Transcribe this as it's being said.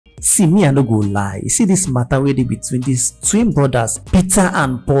See, me I no go lie. You see this matter where they between these twin brothers, Peter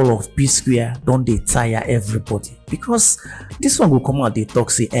and Paul of P-Square, don't they tire everybody? Because this one go come out they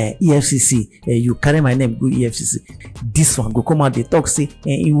talk say, EFCC, you carry my name go EFCC. This one go come out they talk say,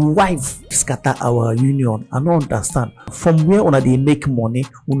 your wife scatter our union. I don't understand. From where una they make money,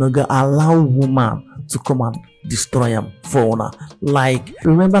 una go allow woman to come and destroy them for una. Like,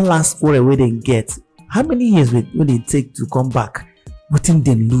 remember last quarter where they get, how many years will they take to come back? Waiting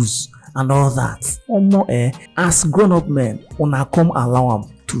they lose and all that. As grown-up men, una come allow them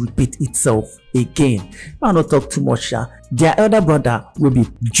to repeat itself again. I not talk too much. Their elder brother will be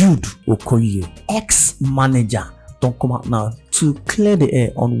Jude Okoye, ex-manager. Don't come out now to clear the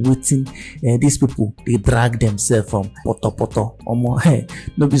air on waiting. These people they drag themselves from poto.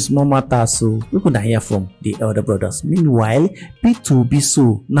 No be small matter, so we could hear from the elder brothers. Meanwhile, P2B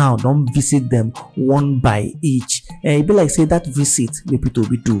so now don't visit them one by each. It be like say that visit we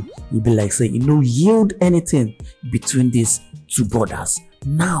P2B do. It be like say you know yield anything between these two brothers.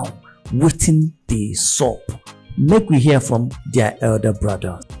 Now waiting the soap. Make we hear from their elder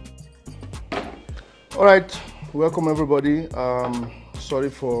brother. All right. Welcome everybody. Sorry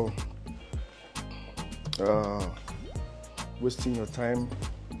for wasting your time.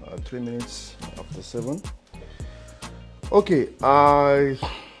 3 minutes after 7. Okay, I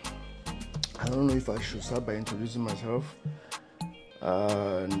don't know if I should start by introducing myself.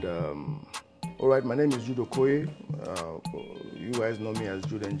 All right, my name is Jude Okoye. You guys know me as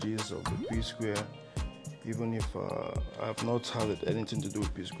Jude and G's of the P-Square. Even if I have not had anything to do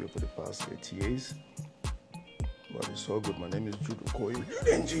with P-Square for the past 8 years. But it's all good. My name is Jude Okoye,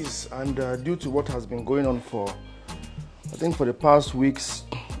 and due to what has been going on for, I think for the past weeks,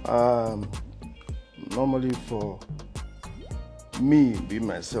 normally for me, be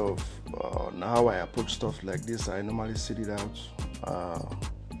myself, how I approach stuff like this, I normally sit it out.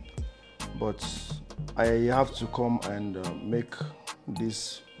 But I have to come and make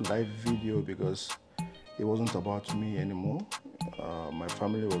this live video because it wasn't about me anymore. My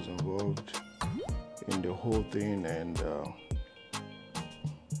family was involved in the whole thing, and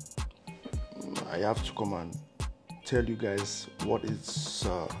I have to come and tell you guys what it's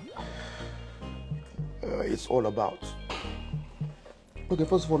all about. Okay,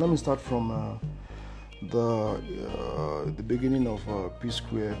 first of all, let me start from the beginning of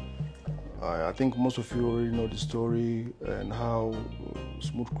P-Square. I think most of you already know the story and how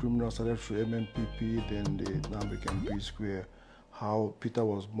Smooth Criminal started through MNPP, then they now became P-Square. How Peter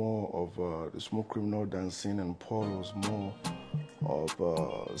was more of the Smooth Criminal dancing, and Paul was more of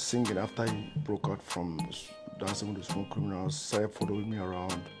singing after he broke out from dancing with the Smooth Criminals, started following me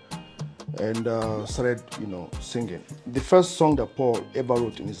around and started, singing. The first song that Paul ever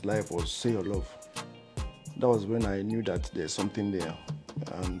wrote in his life was Say Your Love. That was when I knew that there's something there.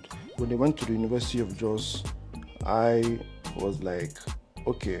 And when they went to the University of Jos, I was like,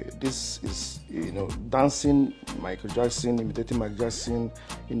 okay, this is, dancing Michael Jackson, imitating Michael Jackson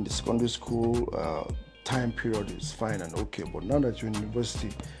in the secondary school time period is fine and okay. But now that you're in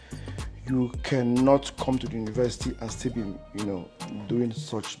university, you cannot come to the university and still be, doing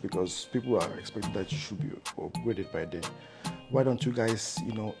such, because people are expecting that you should be upgraded by then. Why don't you guys,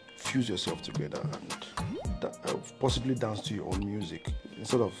 fuse yourself together and possibly dance to your own music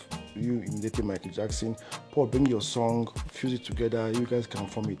instead of you imitating Michael Jackson? Paul, bring your song, fuse it together. You guys can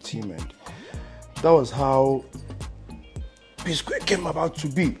form a team, and that was how P-Square came about to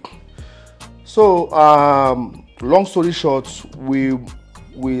be. So, long story short, we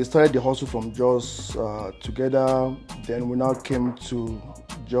started the hustle from Jos together. Then we now came to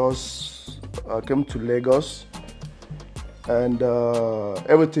Lagos, and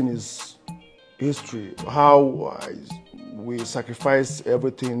everything is history. How we sacrificed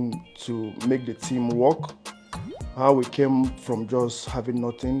everything to make the team work. How we came from just having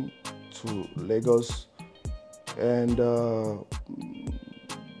nothing to Lagos, and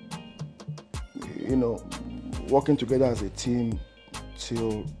working together as a team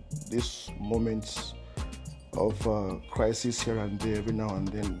till this moment of crisis here and there every now and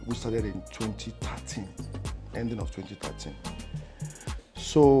then. We started in 2013, ending of 2013.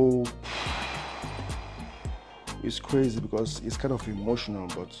 So it's crazy because it's kind of emotional,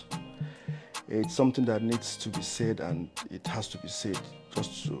 but it's something that needs to be said, and it has to be said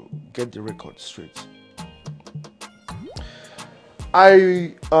just to get the record straight.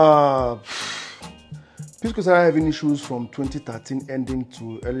 P-Square started having issues from 2013 ending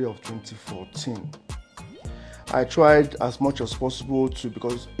to early of 2014. I tried as much as possible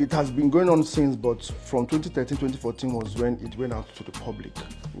because it has been going on since, but from 2013, 2014 was when it went out to the public,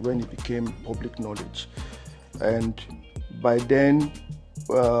 when it became public knowledge. And by then,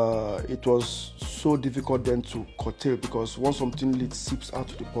 it was so difficult then to curtail, because once something seeps out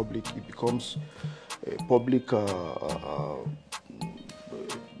to the public, it becomes a public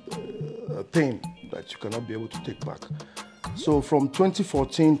pain that you cannot be able to take back. So from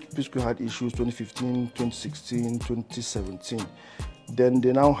 2014, P-Square had issues, 2015, 2016, 2017. Then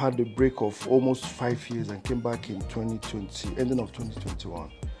they now had a break of almost 5 years and came back in 2020, ending of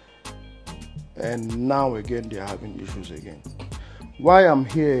 2021. And now again, they are having issues again. Why I'm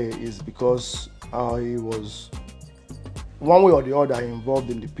here is because I was, one way or the other, involved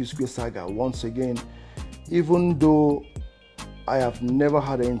in the P-Square saga once again, even though I have never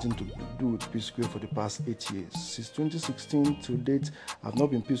had anything to do with P-Square for the past 8 years. Since 2016 to date, I've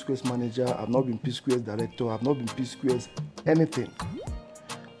not been P-Square's manager, I've not been P-Square's director, I've not been P-Square's anything.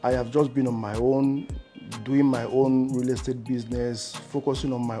 I have just been on my own, doing my own real estate business,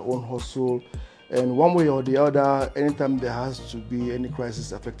 focusing on my own hustle. And one way or the other, anytime there has to be any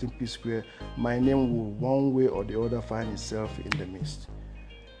crisis affecting P-Square, my name will one way or the other find itself in the midst.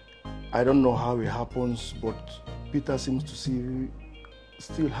 I don't know how it happens, but Peter seems to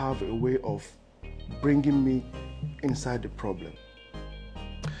still have a way of bringing me inside the problem.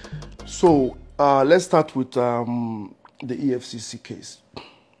 So let's start with the EFCC case.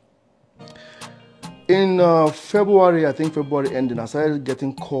 In February, I think February ending, I started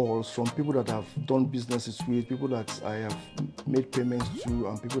getting calls from people that I've done businesses with, people that I have made payments to,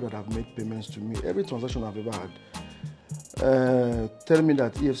 and people that have made payments to me. Every transaction I've ever had, telling me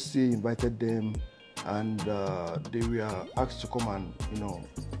that EFCC invited them, and they were asked to come and,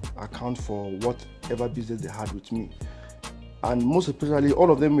 account for whatever business they had with me. And most especially,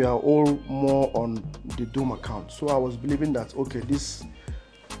 all of them were all more on the Dome account. So I was believing that, okay, this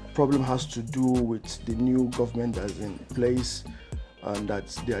problem has to do with the new government that's in place, and that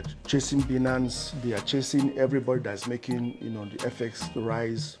they are chasing Binance, they are chasing everybody that's making, the FX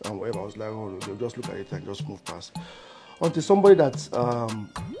rise and whatever. I was like, oh, they'll just look at it and just move past. Until somebody that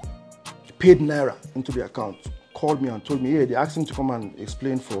paid Naira into the account called me and told me, hey, they asked him to come and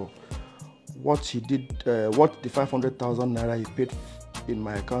explain for what he did, what the 500,000 Naira he paid in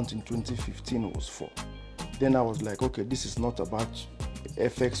my account in 2015 was for. Then I was like, okay, this is not about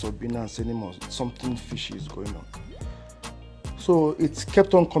FX or Binance anymore. Something fishy is going on. So it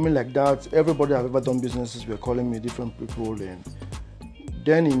kept on coming like that. Everybody I've ever done businesses were calling me, different people. And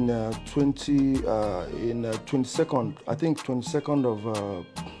then in 22nd of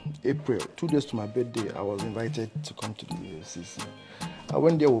April, 2 days to my birthday, I was invited to come to the EFCC. I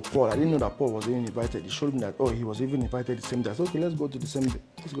went there with Paul. I didn't know that Paul was even invited. He showed me that, oh, he was even invited the same day. I said, okay, let's go to the same day.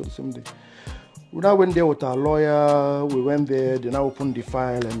 Let's go the same day. We now went there with our lawyer. We went there. They now opened the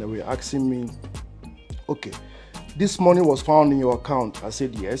file and they were asking me, okay, this money was found in your account. I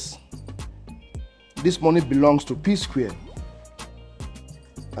said, yes. This money belongs to P-Square.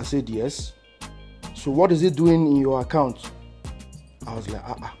 I said, yes. So what is it doing in your account? I was like,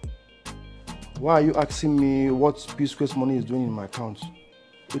 why are you asking me what P-Square's money is doing in my account?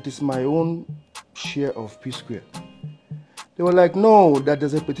 It is my own share of P-Square. They were like, no, that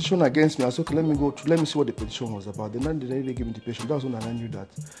there's a petition against me. I said, okay, let me see what the petition was about. Then they gave me the petition. That was when I knew that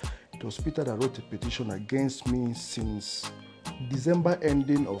it was Peter that wrote a petition against me since December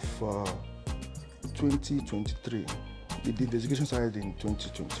ending of 2023. The investigation started in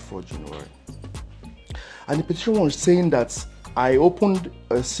 2024, January. And the petition was saying that I opened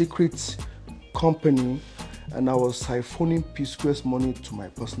a secret company and I was siphoning P-Square's money to my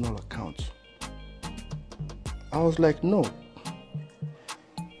personal account. I was like, no.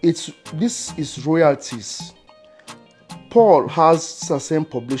 This is royalties. Paul has the same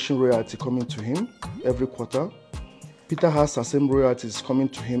publishing royalty coming to him every quarter. Peter has the same royalties coming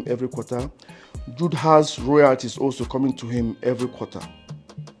to him every quarter. Jude has royalties also coming to him every quarter.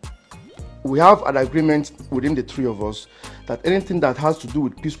 We have an agreement within the three of us that anything that has to do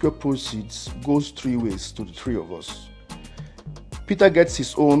with P-Square proceeds goes three ways to the three of us. Peter gets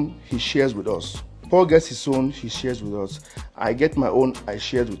his own, he shares with us. Paul gets his own, he shares with us. I get my own, I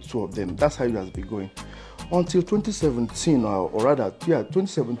shared with two of them. That's how it has been going. Until 2017, or rather,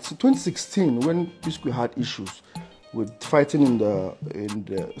 2016, when P-Square had issues with fighting in the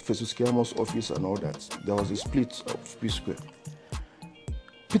Festus Keyam's office and all that, there was a split of P-Square.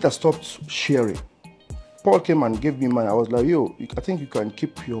 Peter stopped sharing. Paul came and gave me money. I was like, yo, I think you can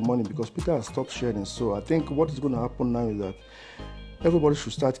keep your money because Peter has stopped sharing. So I think what is going to happen now is that everybody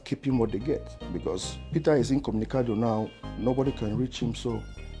should start keeping what they get because Peter is incommunicado now. Nobody can reach him. So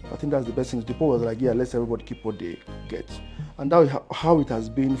I think that's the best thing. The Paul was like, yeah, let's everybody keep what they get. And that is how it has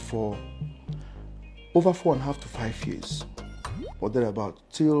been for over 4.5 to 5 years or thereabout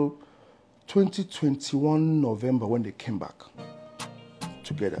till 2021 November when they came back.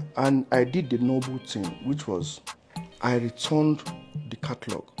 together. And I did the noble thing, which was I returned the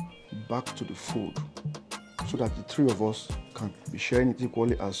catalog back to the fold so that the three of us can be sharing it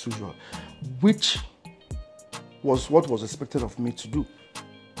equally as usual, which was what was expected of me to do.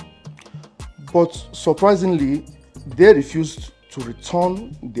 But surprisingly, they refused to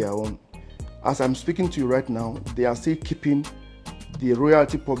return their own. As I'm speaking to you right now, they are still keeping the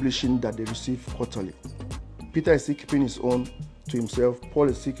royalty publishing that they receive quarterly. Peter is still keeping his own to himself. Paul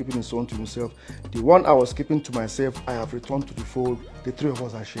is still keeping his own to himself. The one I was keeping to myself, I have returned to the fold. The three of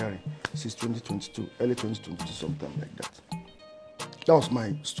us are sharing since 2022, early 2022, sometime like that. That was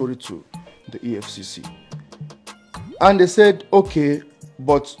my story to the EFCC. And they said, okay,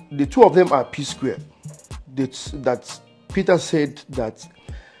 but the two of them are P-Square. That Peter said that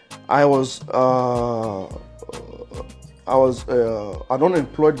I was an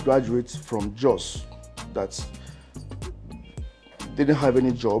unemployed graduate from Jos that didn't have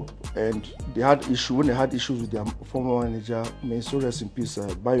any job, and they had when they had issues with their former manager, may so rest in peace,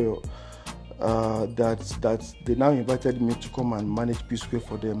 Bayo, that they now invited me to come and manage P-Square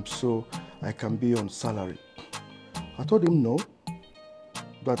for them so I can be on salary. I told him no,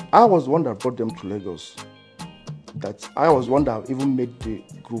 that I was the one that brought them to Lagos, that I was one that even made the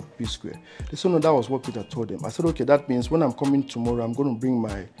group P-Square. They said no, that was what Peter told them. I said, okay, that means when I'm coming tomorrow, I'm going to bring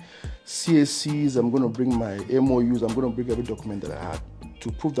my CACs, I'm going to bring my MOUs, I'm going to bring every document that I had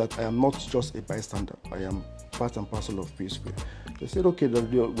to prove that I am not just a bystander. I am part and parcel of P-Square. They said, okay,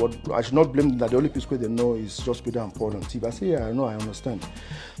 I should not blame them, that the only P-Square they know is just Peter and Paul on TV. I said, yeah, I know, I understand.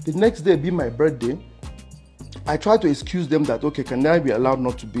 The next day being my birthday, I tried to excuse them that, okay, can I be allowed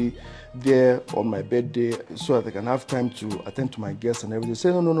not to be there on my birthday so that I can have time to attend to my guests and everything. They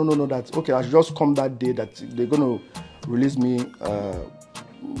said, no, that's okay, I should just come that day, that they're going to release me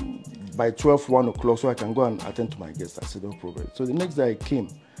by 12, 1 o'clock so I can go and attend to my guests. I said, no problem. So the next day I came.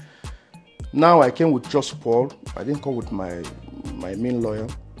 Now I came with just Paul. I didn't come with my main lawyer.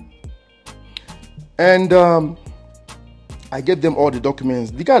 And I gave them all the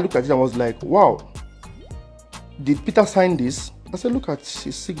documents. The guy looked at it and was like, wow, did Peter sign this? I said, look at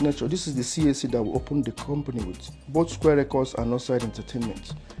his signature. This is the CAC that we opened the company with, both Square Records and Northside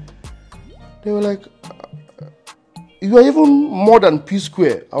Entertainment. They were like, you are even more than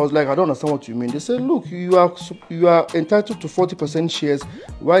P-Square. I was like, I don't understand what you mean. They said, look, you are entitled to 40% shares,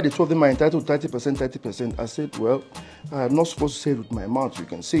 while the two of them are entitled to 30%, 30%. I said, well, I'm not supposed to say it with my mouth, you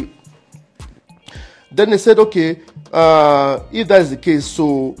can see. Then they said, okay, if that is the case,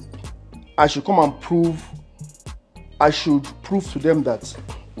 so I should come and prove to them that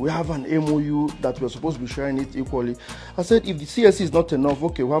we have an MOU, that we're supposed to be sharing it equally. I said, if the CSC is not enough,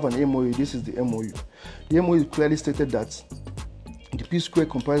 okay, we have an MOU, this is the MOU. The MOU clearly stated that the P-Square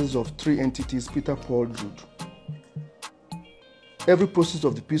comprises of 3 entities, Peter, Paul, Jude. Every process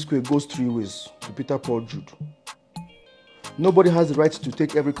of the P-Square goes 3 ways to Peter, Paul, Jude. Nobody has the right to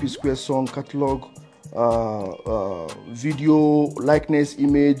take every P-Square song, catalog, video, likeness,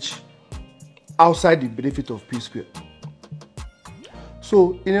 image, outside the benefit of P-Square.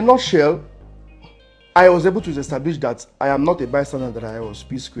 So, in a nutshell, I was able to establish that I am not a bystander, that I was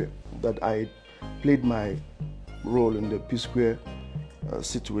P-Square, that I played my role in the P-Square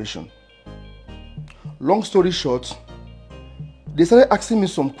situation. Long story short, they started asking me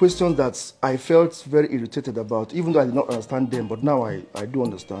some questions that I felt very irritated about, even though I did not understand them, but now I do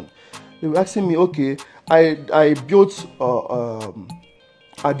understand. They were asking me, okay, I built a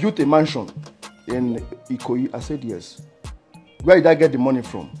mansion in Okoye. I said yes. Where did I get the money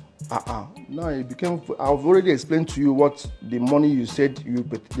from? Now it became, I've already explained to you what the money you said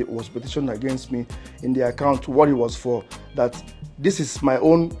was petitioned against me in the account, what it was for, that this is my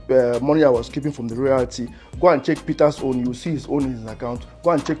own money I was keeping from the royalty. Go and check Peter's own, you see his own in his account.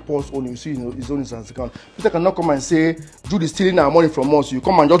 Go and check Paul's own, you see his own in his account. Peter cannot come and say, Jude is stealing our money from us. You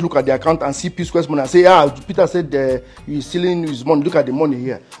come and just look at the account and see P-Square's money and say, Peter said he's stealing his money, look at the money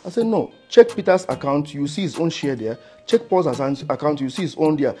here. I said, no, check Peter's account, you see his own share there. Check Paul's account, you see his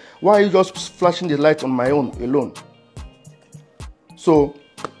own there. Why are you just flashing the light on my own alone? So,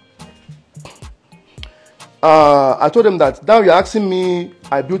 I told them that now you're asking me,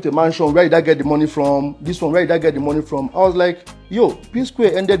 I built a mansion, where did I get the money from? This one, where did I get the money from? I was like, yo,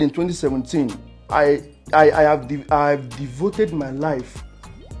 P-Square ended in 2017. I have devoted my life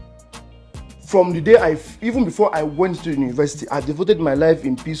from the day even before I went to university. I devoted my life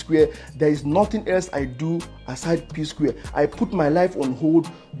in P-Square. There is nothing else I do aside P-Square. I put my life on hold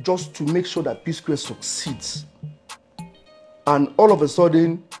just to make sure that P-Square succeeds. And all of a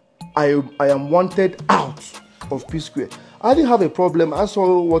sudden, I am wanted out of P-Square. I didn't have a problem. I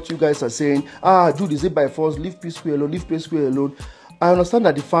saw what you guys are saying. Jude, is it by force? Leave P-Square alone. Leave P-Square alone. I understand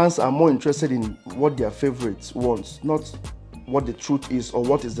that the fans are more interested in what their favorites want, not what the truth is or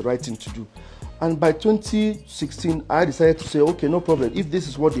what is the right thing to do. And by 2016, I decided to say, okay, no problem. If this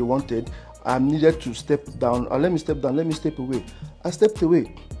is what they wanted, I needed to step down. Let me step down. Let me step away. I stepped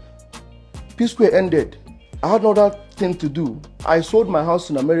away. P-Square ended. I had another thing to do. I sold my house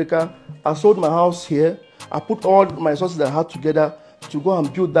in America. I sold my house here. I put all my resources that I had together to go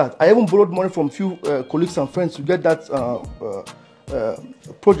and build that. I even borrowed money from few colleagues and friends to get that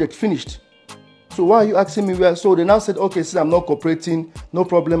project finished. So why are you asking me where? So they now said, okay, since I'm not cooperating, no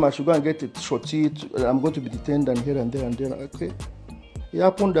problem, I should go and get a shorty. I'm going to be detained and here and there and there. Okay. It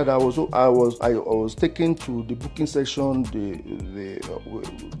happened that I was taken to the booking section. They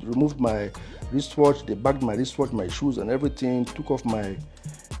removed my wristwatch. They bagged my wristwatch, my shoes and everything. Took off my,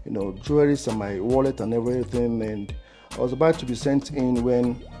 jewelry and my wallet and everything. And I was about to be sent in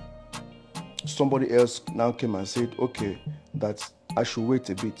when somebody else now came and said, okay, that I should wait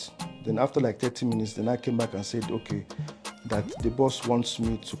a bit. Then after like 30 minutes, then I came back and said, okay, that the boss wants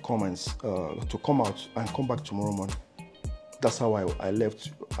me to come and to come out and come back tomorrow morning. That's how I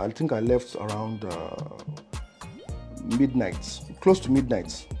left. I think I left around midnight, close to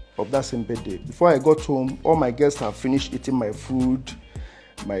midnight of that same birthday. Before I got home, all my guests have finished eating my food,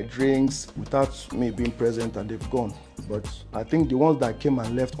 my drinks, without me being present, and they've gone. But I think the ones that came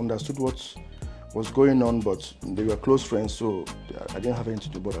and left understood what was going on, but they were close friends, so I didn't have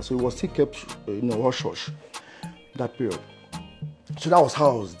anything to bother. So it was still kept, hush-hush, that period. So that was how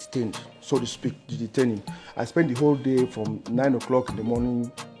I was detained, so to speak, detaining. I spent the whole day from 9 o'clock in the morning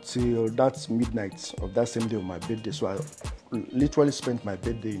till that midnight of that same day of my birthday. So I literally spent my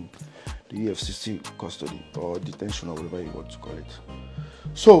birthday in the EFCC custody or detention or whatever you want to call it.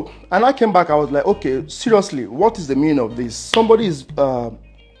 So, and I came back, I was like, okay, seriously, what is the meaning of this? Somebody is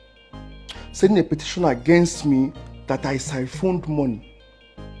sending a petition against me that I siphoned money.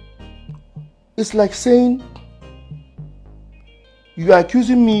 It's like saying, you are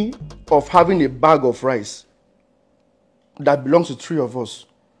accusing me of having a bag of rice that belongs to 3 of us,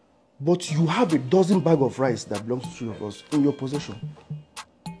 but you have a dozen bags of rice that belongs to 3 of us in your possession.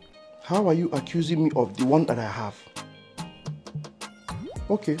 How are you accusing me of the one that I have?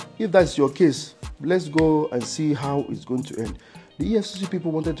 Okay, if that's your case, let's go and see how it's going to end. The EFCC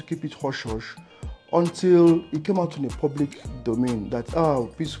people wanted to keep it hush-hush until it came out in the public domain that,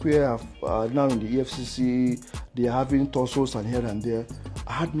 P-Square are now in the EFCC, they are having tussles and here and there.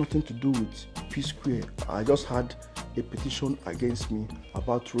 I had nothing to do with P-Square. I just had a petition against me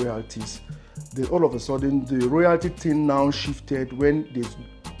about royalties. Then all of a sudden, the royalty thing now shifted when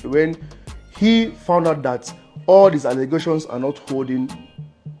he found out that all these allegations are not holding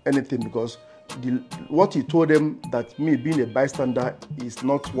anything, because what he told them, that me being a bystander is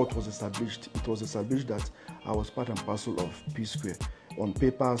not what was established. It was established that I was part and parcel of P-Square on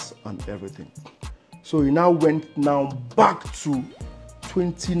papers and everything. So he now went back to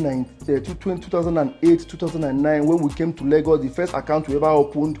 2008, 2009, when we came to Lagos. The first account we ever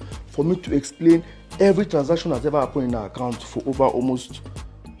opened, for me to explain every transaction that's ever happened in our account for over almost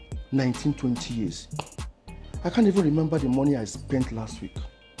 19-20 years. I can't even remember the money I spent last week.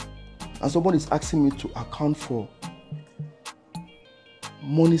 And someone is asking me to account for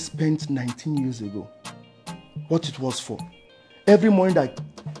money spent 19 years ago, what it was for. Every money that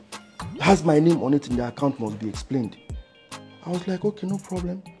has my name on it in the account must be explained. I was like, okay, no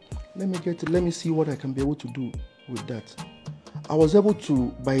problem. Let me get it. Let me see what I can be able to do with that. I was able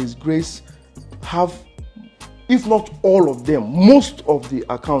to, by His grace, have, if not all of them, most of the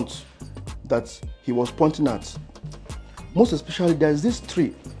accounts that he was pointing at. Most especially, there's this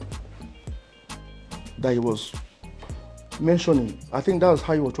tree that he was mentioning. I think that was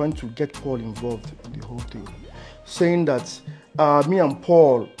how he was trying to get Paul involved in the whole thing, saying that me and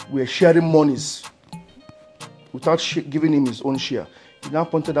Paul were sharing monies without giving him his own share. He now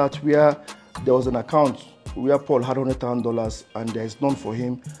pointed out where there was an account where Paul had $100,000 and there is none for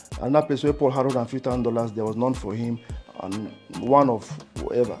him. Another place where Paul had $150,000, there was none for him, and one of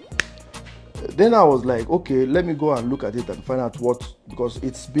whatever. Then I was like, okay, let me go and look at it and find out what, because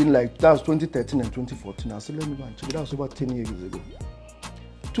it's been like, that was 2013 and 2014. I said, let me go and check it. That was over 10 years ago.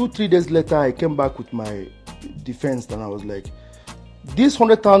 2-3 days later, I came back with my defense and I was like, this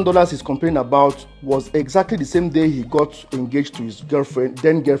 $100,000 he's complaining about was exactly the same day he got engaged to his girlfriend,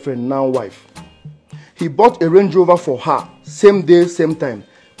 then girlfriend, now wife. He bought a Range Rover for her, same day, same time.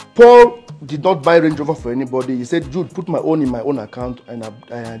 Paul did not buy Range Rover for anybody. He said, Jude, put my own in my own account, and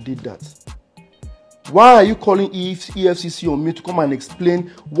I did that. Why are you calling EFCC on me to come and explain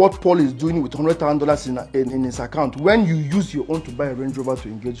what Paul is doing with $100,000 in his account when you use your own to buy a Range Rover to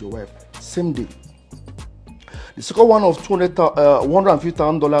engage your wife? Same day. The second one of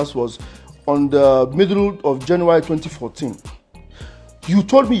 $150,000 was on the middle of January 2014. You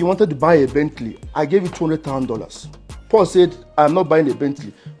told me you wanted to buy a Bentley. I gave you $200,000. Paul said, I'm not buying a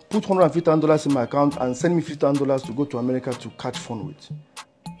Bentley. Put $150,000 in my account and send me $50,000 to go to America to catch fun with.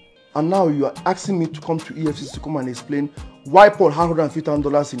 And now you are asking me to come to EFCC to come and explain why Paul has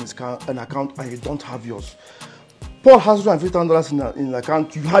 $150,000 in his account and you don't have yours. Paul has $150,000 in an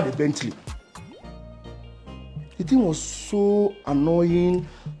account, you had a Bentley. The thing was so annoying,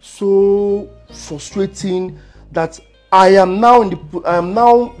 so frustrating that I am now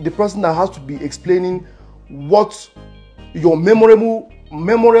the person that has to be explaining what your memorable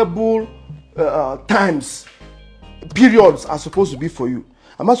times, periods are supposed to be for you.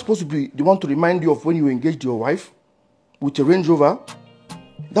 Am I supposed to be the one to remind you of when you engaged your wife with a Range Rover?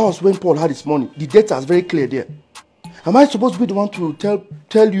 That was when Paul had his money. The data is very clear there. Am I supposed to be the one to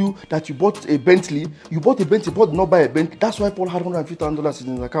tell you that you bought a Bentley? You bought a Bentley, Paul did not buy a Bentley. That's why Paul had $150,000 in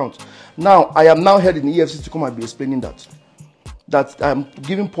his account. Now, I am now heading the EFCC to come and be explaining that. That I'm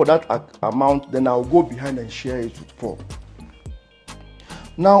giving Paul that amount, then I'll go behind and share it with Paul.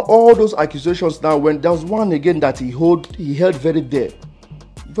 Now, all those accusations now, when there was one again that he held very dear.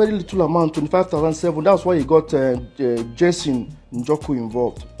 Very little amount, 25,700. That's why he got Jason Njoku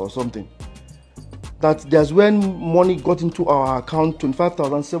involved or something. That there's when money got into our account,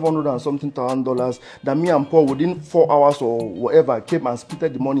 25,700 and something $1,000, that me and Paul within 4 hours or whatever came and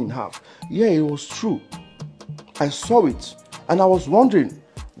split the money in half. Yeah, it was true. I saw it and I was wondering,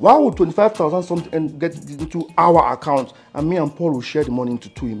 why would 25,000 something get into our account and me and Paul will share the money into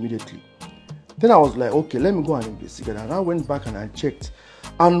two immediately? Then I was like, okay, let me go and investigate. And I went back and I checked.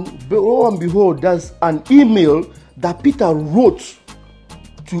 And lo and behold, there's an email that Peter wrote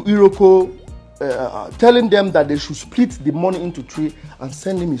to Iroko telling them that they should split the money into three and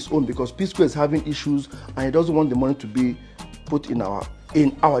send him his own because P-Square is having issues and he doesn't want the money to be put in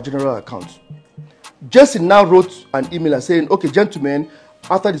our general account. Jason now wrote an email saying, okay, gentlemen,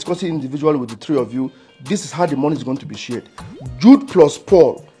 after discussing individually with the three of you, this is how the money is going to be shared. Jude plus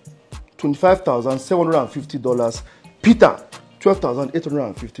Paul, $25,750. Peter,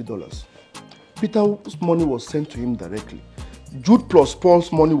 $12,850. Peter's money was sent to him directly. Jude plus Paul's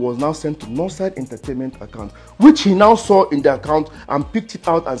money was now sent to Northside Entertainment account, which he now saw in the account and picked it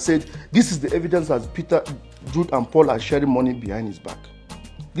out and said, this is the evidence that Peter, Jude and Paul are sharing money behind his back.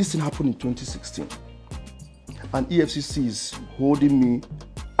 This thing happened in 2016. And EFCC is holding me,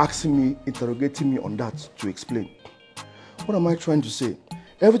 asking me, interrogating me on that to explain. What am I trying to say?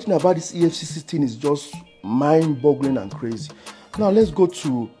 Everything about this EFCC thing is just mind-boggling and crazy. Now let's go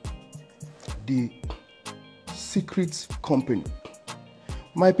to the secret company.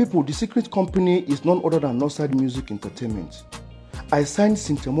 My people, the secret company is none other than Northside Music Entertainment. I signed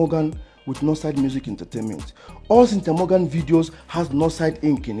Cynthia Morgan with Northside Music Entertainment. All Cynthia Morgan videos has Northside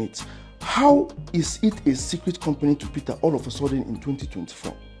Inc. in it. How is it a secret company to Peter all of a sudden in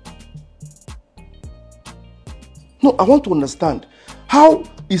 2024? No, I want to understand. How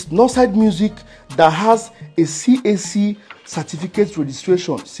is Northside Music that has a CAC certificate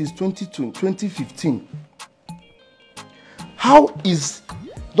registration since 2015? How is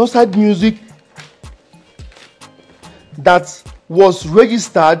Northside Music that was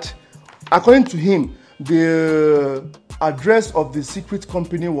registered, according to him, the address of the secret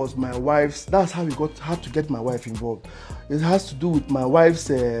company was my wife's. That's how he had to get my wife involved. It has to do with my wife's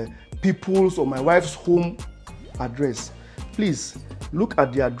people's or my wife's home address. Please look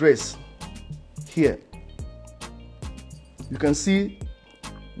at the address here. You can see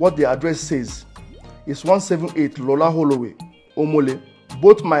what the address says. It's 178 Lola Holloway, Omole.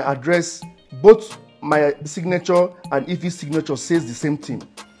 Both my address, both my signature and Ife's signature says the same thing.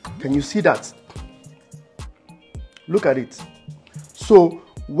 Can you see that? Look at it. So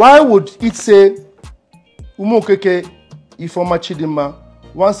why would it say Umokeke Ifoma Chidima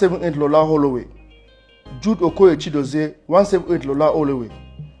 178 Lola Holloway, Jude Okoye Chidozie 178 Lola Holloway?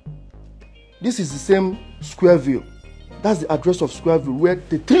 This is the same Squareville. That's the address of Squareville where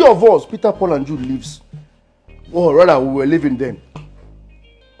the three of us, Peter, Paul and Jude, lives. Or rather, we were living then.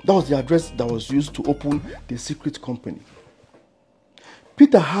 That was the address that was used to open the secret company.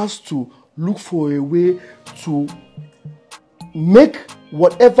 Peter has to look for a way to make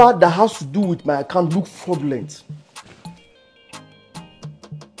whatever that has to do with my account look fraudulent.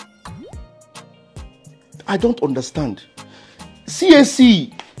 I don't understand.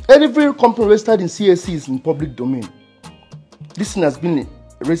 CAC, every company registered in CAC is in public domain. This thing has been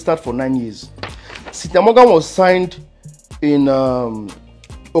registered for 9 years. Cynthia Morgan was signed in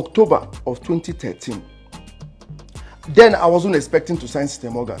October of 2013. Then I wasn't expecting to sign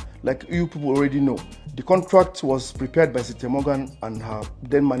Sister Morgan. Like you people already know, the contract was prepared by Sister Morgan and her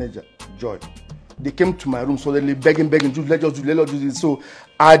then manager, Joy. They came to my room suddenly begging, Jude, let's just do this. So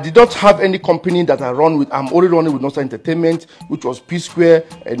I did not have any company that I run with. I'm only running with Northside Entertainment, which was P-Square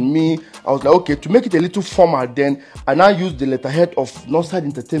and me. I was like, okay, to make it a little formal then, I now used the letterhead of Northside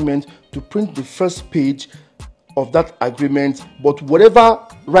Entertainment to print the first page of that agreement. But whatever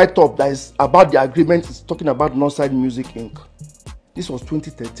write-up that is about the agreement is talking about Northside Music Inc. This was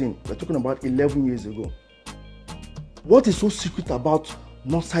 2013. We're talking about 11 years ago. What is so secret about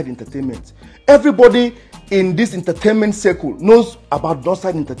Northside Entertainment? Everybody in this entertainment circle knows about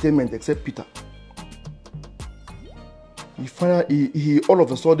Northside Entertainment except Peter. He all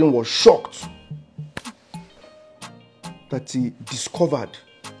of a sudden was shocked that he discovered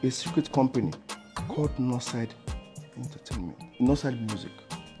a secret company called Northside Entertainment, Northside Music.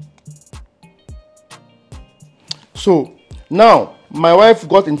 So now my wife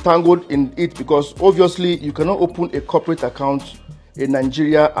got entangled in it because obviously you cannot open a corporate account in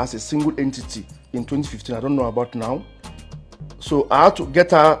Nigeria as a single entity in 2015. I don't know about now. So I had to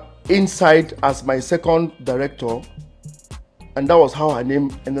get her inside as my second director, and that was how her name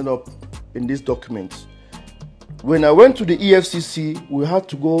ended up in this document. When I went to the EFCC, we had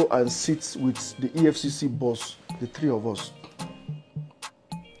to go and sit with the EFCC boss, the three of us.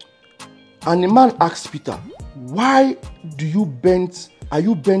 And the man asked Peter, why are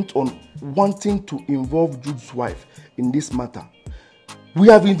you bent on wanting to involve Jude's wife in this matter? We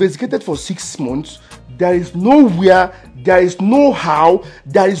have investigated for 6 months. There is nowhere, there is no how,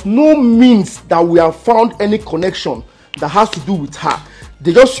 there is no means that we have found any connection that has to do with her.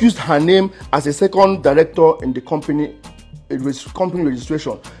 They just used her name as a second director in the company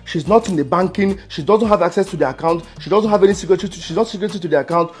registration. She's not in the banking. She doesn't have access to the account. She doesn't have any security. She's not security to the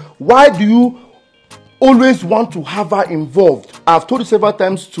account. Why do you always want to have her involved? I've told you several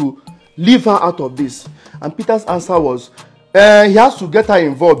times to leave her out of this. And Peter's answer was, he has to get her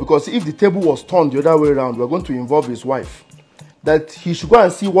involved because if the table was turned the other way around, we're going to involve his wife. That he should go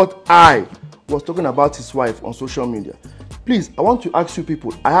and see what I was talking about his wife on social media. Please, I want to ask you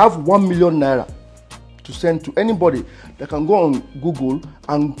people, I have 1 million naira to send to anybody that can go on Google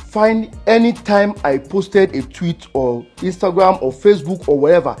and find any time I posted a tweet or Instagram or Facebook or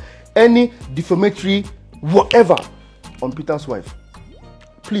whatever, any defamatory whatever on Peter's wife.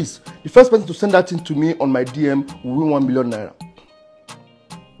 Please, the first person to send that in to me on my DM will win 1 million naira.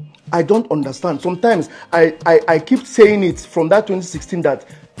 I don't understand. Sometimes I keep saying it from that 2016 that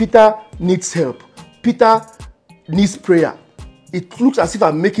Peter needs help. Peter needs prayer. It looks as if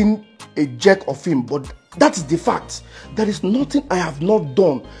I'm making a jerk of him, but that is the fact. There is nothing I have not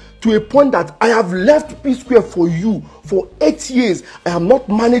done to a point that I have left P-Square for you for 8 years. I am not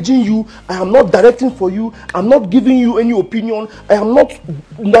managing you. I am not directing for you. I'm not giving you any opinion.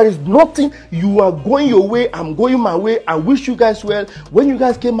 There is nothing. You are going your way. I'm going my way. I wish you guys well. When you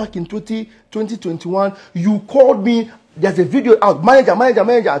guys came back in 2021, you called me. There's a video out.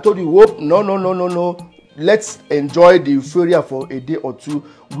 Manager. I told you, whoop, no. Let's enjoy the euphoria for a day or two.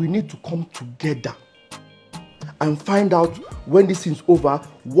 We need to come together and find out when this is over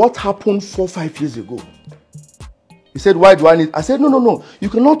what happened 4 or 5 years ago. He said, why do I need? I said, no. You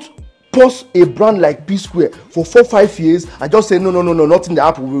cannot pause a brand like P-Square for 4 or 5 years and just say, no, nothing that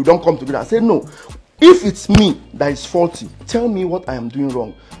happened. We don't come together. I said, no. If it's me that is faulty, tell me what I am doing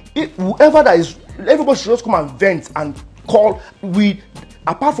wrong. Whoever that is, everybody should just come and vent and call.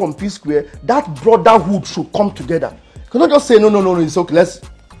 Apart from P-Square, that brotherhood should come together. You cannot just say, no, it's okay.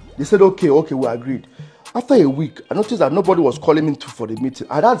 They said, okay, we agreed. After a week, I noticed that nobody was calling me for the meeting.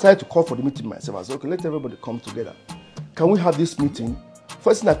 I decided to call for the meeting myself. I said, okay, let everybody come together. Can we have this meeting?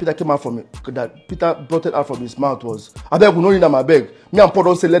 First thing that Peter came out from it, that Peter brought it out from his mouth was, I beg, we don't need them, I beg. Me and Paul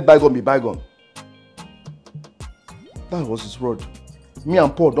don't say, let bygone be bygone. That was his word. Me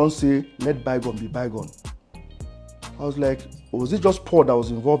and Paul don't say, let bygone be bygone. I was like, was it just Paul that was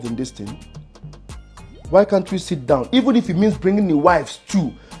involved in this thing? Why can't we sit down? Even if it means bringing the wives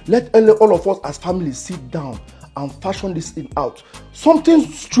too, let all of us as families sit down and fashion this thing out. Something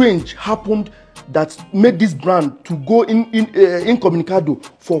strange happened that made this brand to go incommunicado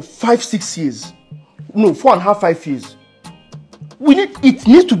for 5-6 years. No, 4.5, 5 years. It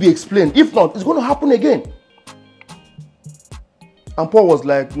needs to be explained. If not, it's going to happen again. And Paul was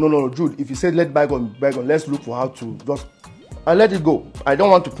like, no, Jude, if you said let bygone be bygone, let's look for how to just... I let it go. I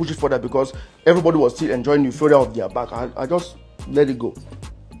don't want to push it further because everybody was still enjoying the euphoria of their back. I just let it go.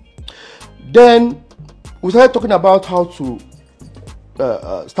 Then we started talking about how to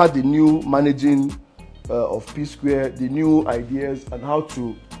start the new managing of P-Square, the new ideas, and how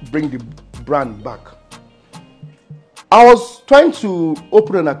to bring the brand back. I was trying to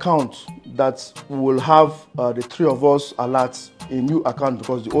open an account that will have the three of us alert a new account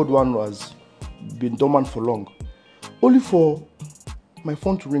because the old one was been dormant for long. Only for my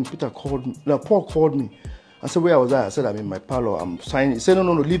phone to ring. Paul called me. I said, where was I? I said, I'm in my parlor. I'm signing. He said,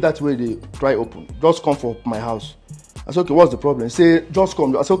 no, leave that way. They try open. Just come for my house. I said, okay, what's the problem? He said, just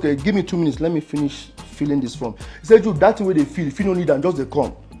come. I said, okay, give me 2 minutes. Let me finish filling this form. He said, Jude, that way they feel. If you don't need them, just they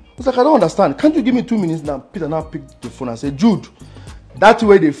come. I was like, I don't understand. Can't you give me 2 minutes? Now Peter now picked the phone and said, Jude, that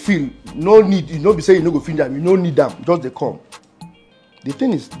way they feel. No need. You know, be saying you no go finish them. You don't need them. Just they come. The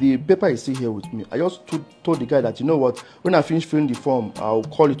thing is, the paper is still here with me. I just told the guy that, you know what, when I finish filling the form, I'll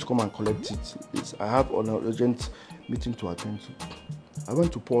call you to come and collect it. I have an urgent meeting to attend to. I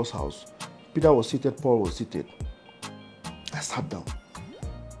went to Paul's house. Peter was seated, Paul was seated. I sat down.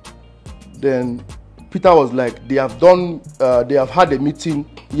 Then Peter was like, they have had a meeting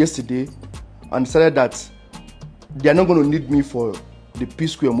yesterday and decided that they are not going to need me for the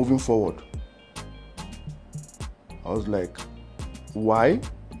P-Square moving forward. I was like, why?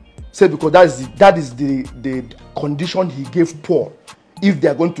 Said because that is the condition he gave Paul if they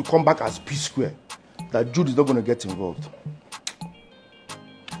are going to come back as P-Square, that Jude is not going to get involved.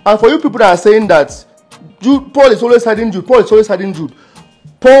 And for you people that are saying that Paul is always siding Jude,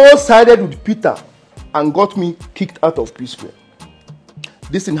 Paul sided with Peter and got me kicked out of P-Square.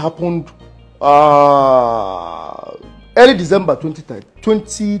 This thing happened early December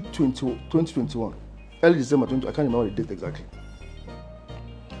 2021. Early December 20, I can't remember the date exactly.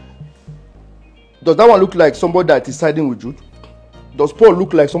 Does that one look like somebody that is siding with Jude? Does Paul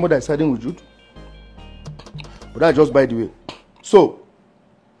look like somebody that is siding with Jude? But that's just by the way. So,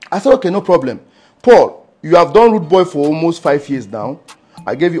 I said, okay, no problem. Paul, you have done Rude Boy for almost 5 years now.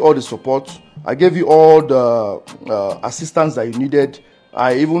 I gave you all the support. I gave you all the assistance that you needed.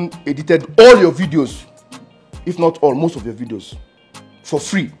 I even edited all your videos. If not all, most of your videos. For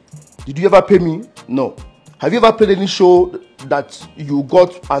free. Did you ever pay me? No. Have you ever played any show that you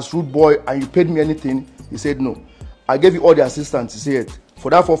got as Rude Boy and you paid me anything? He said no. I gave you all the assistance. He said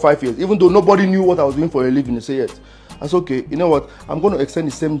for that 4 or 5 years, even though nobody knew what I was doing for a living. He said yes. I said okay. You know what? I'm going to extend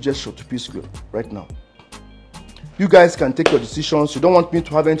the same gesture to P-Square right now. You guys can take your decisions. You don't want me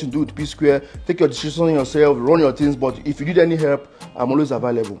to have anything to do with P-Square. Take your decisions yourself. Run your things. But if you need any help, I'm always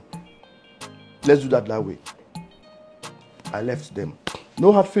available. Let's do that way. I left them.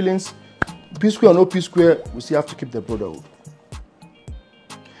 No hard feelings. P-Square or no P-Square, we still have to keep the brotherhood.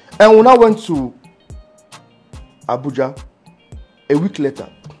 And when I went to Abuja a week later,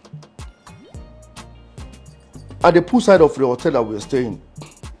 at the poolside of the hotel that we were staying,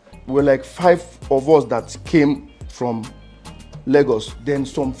 we were like 5 of us that came from Lagos. Then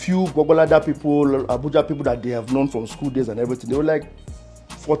some few Gogolada people, Abuja people that they have known from school days and everything. They were like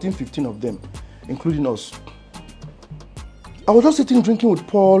 14, 15 of them, including us. I was just sitting drinking with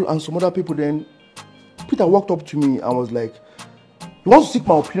Paul and some other people. Then Peter walked up to me and was like, he wants to seek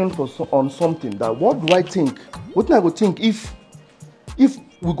my opinion on something. That what do I think? What do I go think if we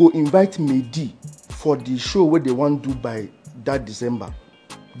go invite Mehdi for the show where they want to do by that December,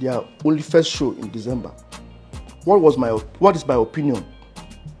 their only first show in December? What is my opinion?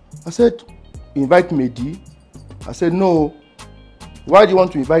 I said, invite Mehdi. I said, no. Why do you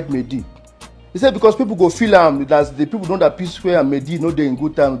want to invite Mehdi? He said because people go feel that the people know that P-Square and Mehdi know they're in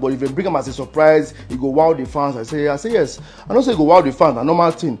good times, but if they bring them as a surprise, it go wow the fans. I say yes. I don't say go wow the fans, a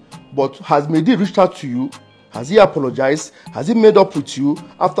normal thing. But has Mehdi reached out to you? Has he apologized? Has he made up with you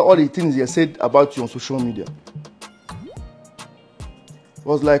after all the things he said about you on social media? I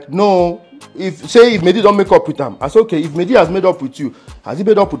was like, no. If Mehdi don't make up with him, I said okay. If Mehdi has made up with you, has he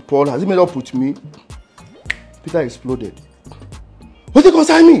made up with Paul? Has he made up with me? Peter exploded. What did he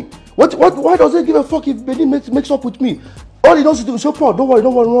concern me? Why does he give a fuck if Mehdi makes up with me? All he does is do so Paul, don't worry.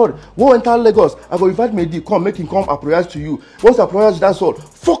 Go enter Lagos. I go invite Mehdi, make him come apologize to you. Once I apologize, that's all.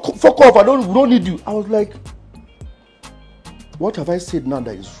 Fuck off, we don't need you. I was like, what have I said now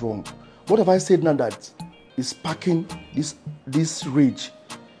that is wrong? What have I said now that is sparking this rage?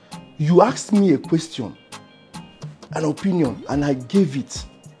 You asked me a question, an opinion, and I gave it.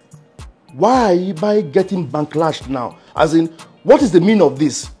 Why am I getting backlashed now? As in, what is the meaning of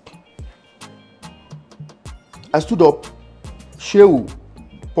this? I stood up, Shehu,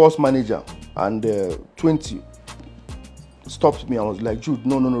 Paul's manager, and 20 stopped me and was like, Jude,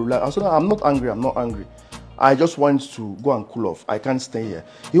 no. I said, I'm not angry. I just want to go and cool off. I can't stay here.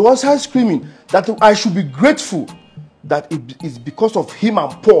 He was screaming that I should be grateful that it is because of him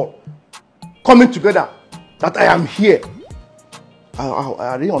and Paul coming together that I am here.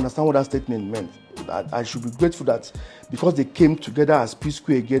 I didn't understand what that statement meant. I should be grateful that because they came together as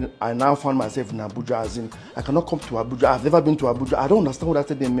P-Square again, I now found myself in Abuja. As in, I cannot come to Abuja. I've never been to Abuja. I don't understand what that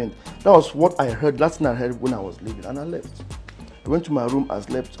statement meant. That was what I heard, last thing I heard when I was leaving, and I left. I went to my room, I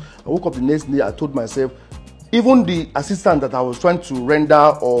slept. I woke up the next day, I told myself, even the assistant that I was trying to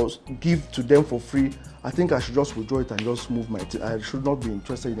render or give to them for free, I think I should just withdraw it and just move my thing. I should not be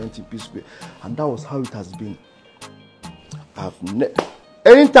interested in anything P-Square. And that was how it has been.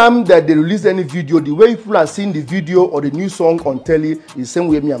 Anytime that they release any video, the way people are seeing the video or the new song on telly is the same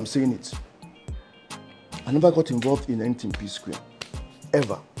way me I'm saying it. I never got involved in anything P-Square.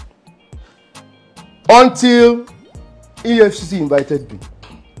 Ever. Until EFCC invited me.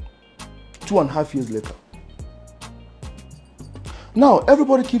 2.5 years later. Now,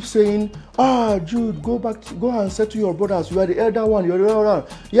 everybody keeps saying, Jude, go and settle your brothers. You are the elder one. You're the elder one.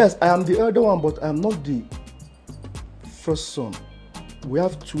 Yes, I am the elder one, but I am not the first son. We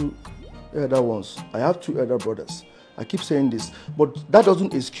have 2 elder ones. I have 2 elder brothers. I keep saying this, but that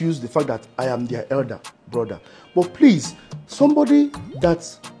doesn't excuse the fact that I am their elder brother. But please, somebody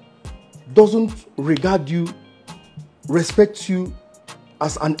that doesn't regard you, respect you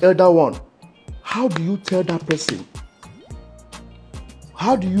as an elder one, how do you tell that person?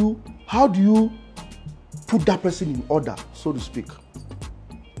 How do you put that person in order, so to speak?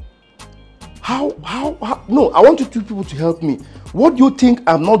 How? No, I want you 2 people to help me. What do you think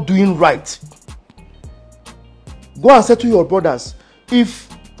I'm not doing right? Go and settle your brothers. If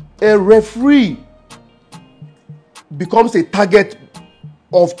a referee becomes a target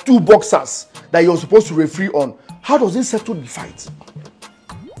of 2 boxers that you're supposed to referee on, how does it settle the fight?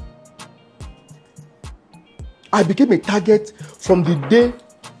 I became a target from the day.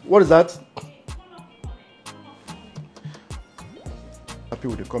 What is that? Happy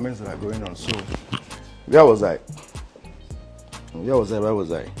with the comments that are going on. So, where was I?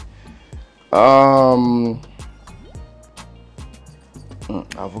 I'm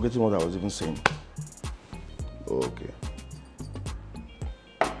forgetting what I was even saying. Okay.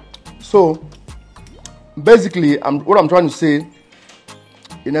 So, basically, what I'm trying to say,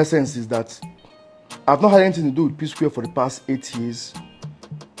 in essence, is that I've not had anything to do with P-Square for the past 8 years.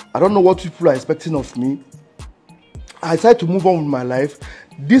 I don't know what people are expecting of me. I decided to move on with my life.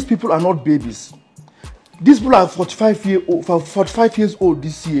 These people are not babies. These people are 45 years old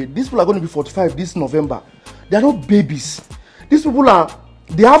this year. These people are going to be 45 this November. They are not babies. These people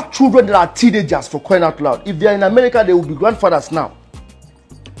they have children that are teenagers, for crying out loud. If they are in America, they will be grandfathers now.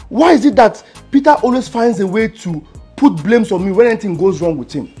 Why is it that Peter always finds a way to put blames on me when anything goes wrong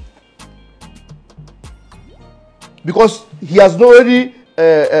with him? Because he has already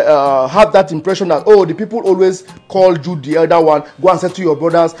have that impression that, oh, the people always call Jude the elder one, go and settle your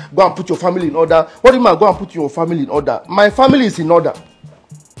brothers, go and put your family in order. What do you mean, go and put your family in order? My family is in order.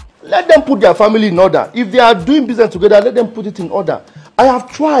 Let them put their family in order. If they are doing business together, let them put it in order. I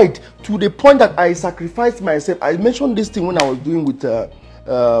have tried to the point that I sacrificed myself. I mentioned this thing when I was doing with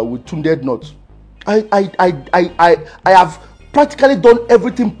Tundead Not. I have practically done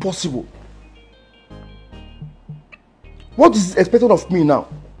everything possible. What is expected of me now?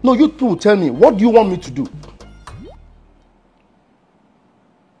 No, you two tell me, what do you want me to do?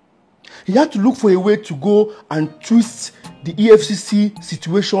 He had to look for a way to go and twist the EFCC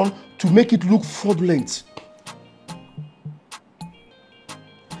situation to make it look fraudulent.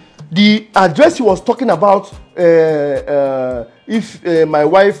 The address he was talking about, if my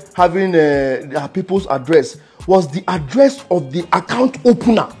wife having her people's address, was the address of the account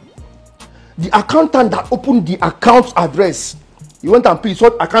opener. The accountant that opened the account address. He went and paid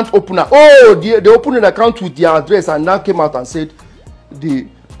what account opener. Oh, they opened an account with their address and now came out and said the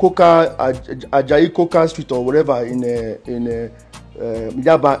Ajayi Coca Street or whatever in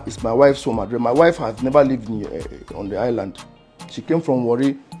Yaba is my wife's home address. My wife has never lived on the island. She came from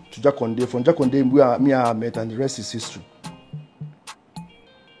Warri to Jakonde. From Jakonde, me and her met, and the rest is history.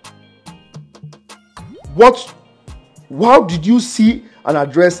 How did you see an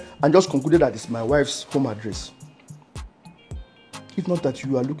address and just concluded that it's my wife's home address? If not that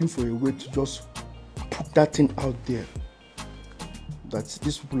you are looking for a way to just put that thing out there, that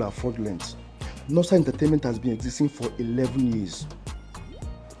these people are fraudulent. Nosa Entertainment has been existing for 11 years.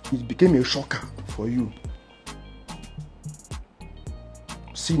 It became a shocker for you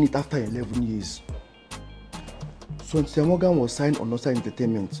seeing it after 11 years. So Mr. Morgan was signed on Nosa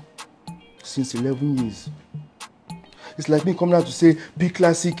Entertainment since 11 years. It's like me coming out to say Big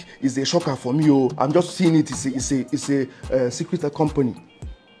Classic is a shocker for me. Oh, I'm just seeing it. It's a secret company.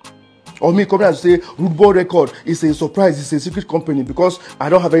 Or me coming out to say Rudeboy Record is a surprise. It's a secret company because I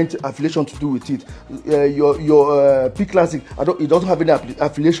don't have any affiliation to do with it. Your Big Classic, it doesn't have any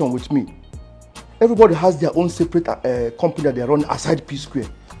affiliation with me. Everybody has their own separate company that they run aside P-Square.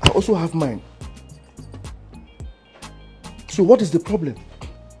 I also have mine. So what is the problem?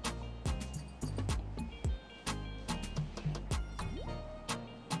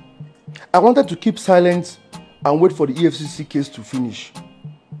 I wanted to keep silent and wait for the EFCC case to finish.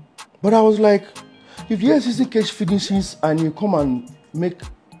 But I was like, if the EFCC case finishes and you come and make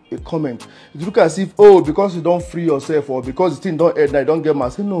a comment, it look as if, oh, because you don't free yourself or because the thing don't end, I don't get mad. I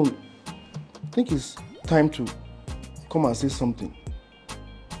say, no, I think it's time to come and say something.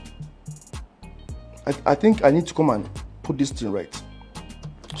 I think I need to come and put this thing right.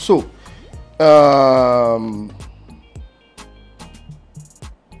 So,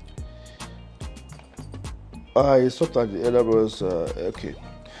 I stopped at the elder brothers. Okay.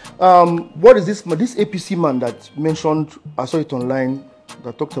 What is this? This APC man that mentioned, I saw it online,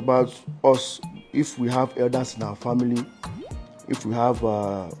 that talked about us, if we have elders in our family, if we have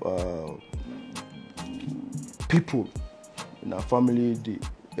people in our family, the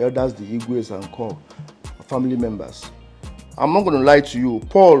elders, the Igwes and co, family members. I'm not going to lie to you.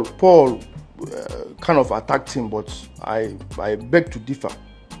 Paul kind of attacked him, but I beg to differ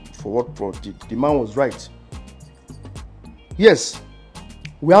for what Paul did. The man was right. Yes,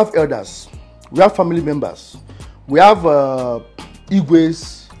 we have elders, we have family members, we have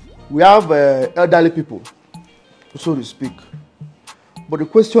Igwes, we have elderly people, so to speak. But the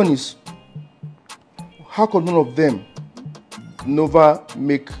question is, how come none of them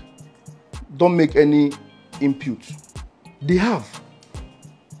don't make any input? They have.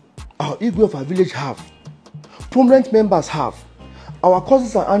 Our Igwe of our village have. Prominent members have. Our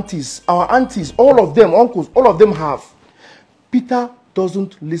cousins and aunties, our aunties, all of them, uncles, all of them have. Peter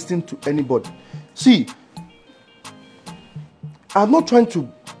doesn't listen to anybody. See, I'm not trying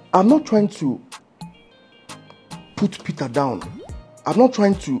to put Peter down. I'm not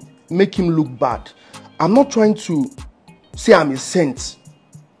trying to make him look bad. I'm not trying to say I'm a saint.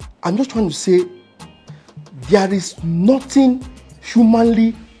 I'm just trying to say there is nothing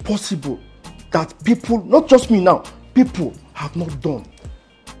humanly possible that people, not just me now, people have not done.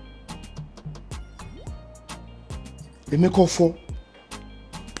 Emekofo,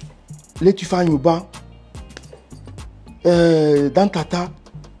 Letifa Yuba, Dantata,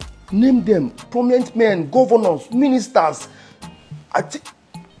 name them, prominent men, governors, ministers,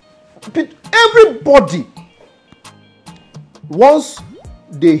 everybody. Once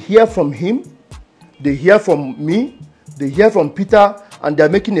they hear from him, they hear from me, they hear from Peter, and they're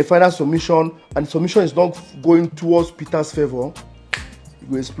making a final submission, and the submission is not going towards Peter's favor, it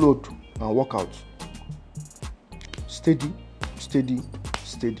will explode and walk out. Steady, steady,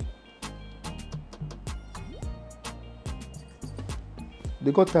 steady.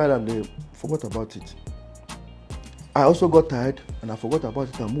 They got tired and they forgot about it. I also got tired and I forgot about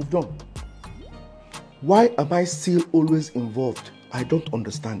it and moved on. Why am I still always involved? I don't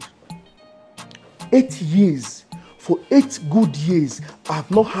understand. 8 years, for 8 good years, I have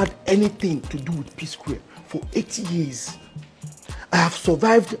not had anything to do with P-Square. For 8 years. I have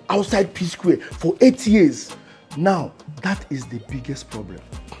survived outside P-Square for 8 years. Now, that is the biggest problem.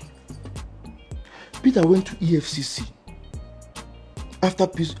 Peter went to EFCC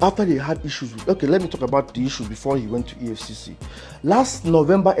after they had issues with... Okay, let me talk about the issue before he went to EFCC. Last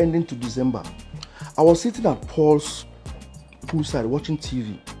November ending to December, I was sitting at Paul's poolside watching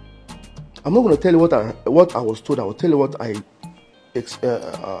TV. I'm not going to tell you what I was told. I will tell you what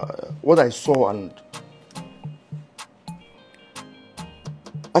I saw, and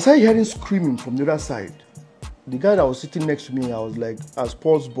I started hearing screaming from the other side. The guy that was sitting next to me, I was like, as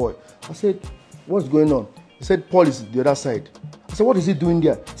Paul's boy, I said, what's going on? He said, Paul is the other side. I said, what is he doing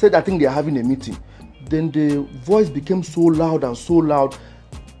there? He said, I think they're having a meeting. Then the voice became so loud and so loud.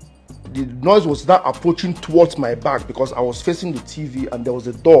 The noise was now approaching towards my back because I was facing the TV and there was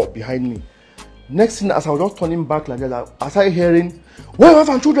a door behind me. Next thing, as I was just turning back like that, I started hearing, where are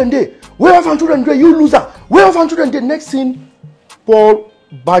our children there? Where are our children there? You loser! Where are our children there? Next thing, Paul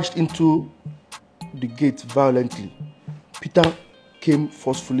barged into the gate violently. Peter came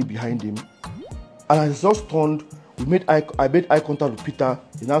forcefully behind him, and I just turned. I made eye contact with Peter.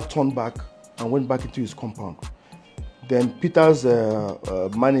 He now turned back and went back into his compound. Then Peter's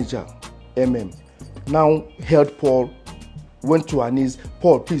manager, now held Paul, went to her knees.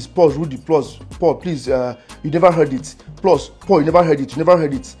 Paul, please, pause, Rudy, plus, Paul, please, you never heard it. Plus, Paul, you never heard it. You never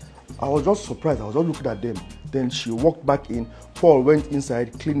heard it. I was just surprised. I was just looking at them. Then she walked back in. Paul went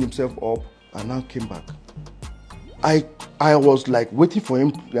inside, cleaned himself up, and now came back. I was like waiting for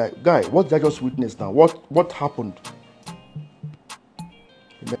him, like, guy, what did I just witness now? What happened?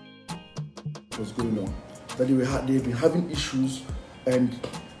 What's going on? That they've been having issues, and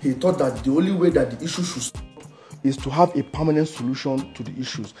he thought that the only way that the issue should stop is to have a permanent solution to the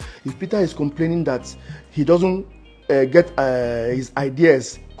issues. If Peter is complaining that he doesn't get his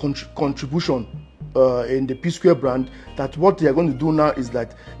ideas contribution in the P-Square brand, that what they are going to do now is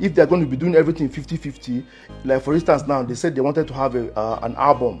that if they are going to be doing everything 50-50, like for instance now they said they wanted to have an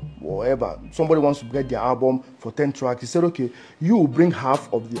album or whatever, somebody wants to get their album for 10 tracks, he said okay, you will bring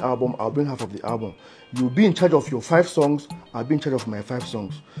half of the album, I'll bring half of the album. You'll be in charge of your 5 songs, I'll be in charge of my 5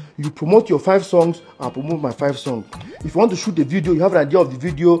 songs. You promote your 5 songs, I'll promote my 5 songs. If you want to shoot a video, you have an idea of the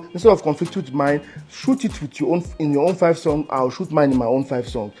video, instead of conflicting with mine, shoot it with your own in your own 5 songs, I'll shoot mine in my own 5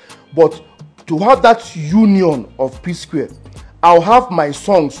 songs. But to have that union of P-Square, I'll have my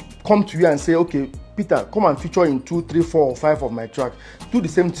songs come to you and say, okay, Peter, come and feature in 2, 3, 4, or 5 of my tracks. Do the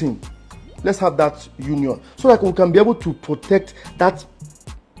same thing. Let's have that union so that we can be able to protect that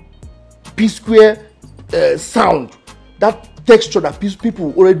P-Square sound, that texture that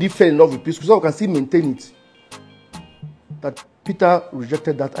people already fell in love with P-Square, so we can still maintain it. That Peter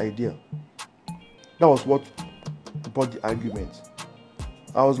rejected that idea. That was what brought the argument.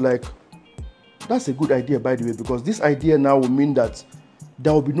 I was like, that's a good idea, by the way, because this idea now will mean that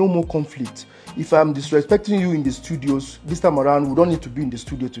there will be no more conflict. If I'm disrespecting you in the studios, this time around, we don't need to be in the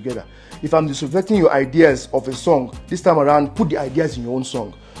studio together. If I'm disrespecting your ideas of a song, this time around, put the ideas in your own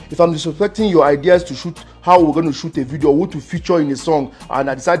song. If I'm disrespecting your ideas to shoot, how we're going to shoot a video, or who to feature in a song, and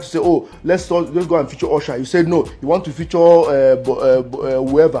I decide to say, oh, let's go and feature Usher. You said, no, you want to feature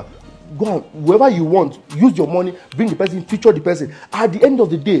whoever. Go on, whoever you want, use your money, bring the person, feature the person. At the end of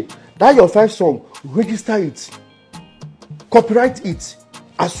the day, that your 5 song, register it, copyright it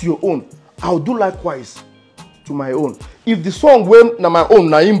as your own. I'll do likewise to my own. If the song when na my own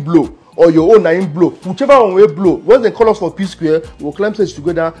na him blow, or your own na him blow, whichever one will blow, when they call us for P-Square, we'll climb stage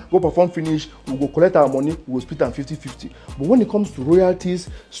together, go perform finish, we'll go collect our money, we'll split them 50-50. But when it comes to royalties,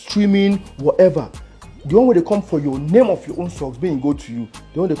 streaming, whatever, the one where they come for your name of your own songs, being go to you.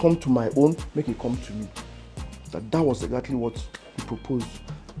 The one they come to my own, make it come to me. That was exactly what he proposed.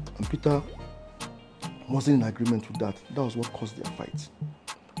 And Peter wasn't in agreement with that. That was what caused their fight.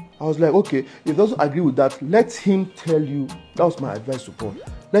 I was like, okay, if he doesn't agree with that, let him tell you. That was my advice to Paul.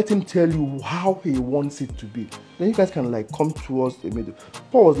 Let him tell you how he wants it to be. Then you guys can like come towards the middle.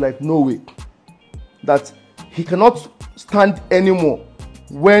 Paul was like, no way. That he cannot stand anymore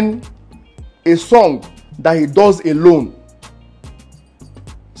when a song that he does alone,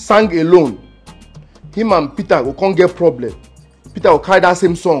 sang alone, him and Peter will can't get problem. Peter will carry that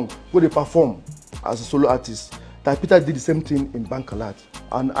same song, go they perform as a solo artist. That Peter did the same thing in Bankalat.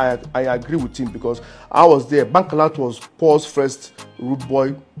 And I agree with him because I was there. Bankalat was Paul's first Rude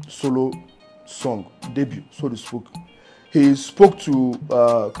Boy solo song, debut, so to speak. He spoke to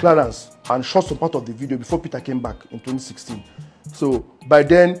Clarence and shot some part of the video before Peter came back in 2016. So by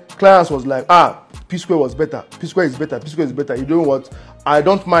then, Clarence was like, P-Square was better. P-Square is better. P-Square is better. You know what? I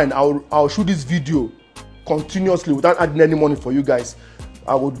don't mind. I'll shoot this video continuously without adding any money for you guys.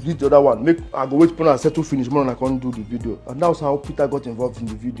 I will delete the other one. I go wait for and settle finish more and I can't do the video. And that was how Peter got involved in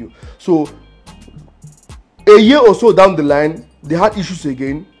the video. So a year or so down the line, they had issues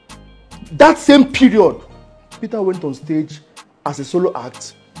again. That same period, Peter went on stage as a solo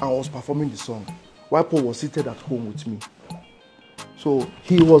act and was performing the song while Paul was seated at home with me. So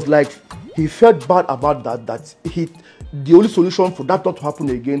he was like, he felt bad about that, the only solution for that not to happen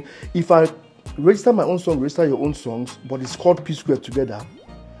again, if I register my own song, register your own songs, but it's called P-Square together.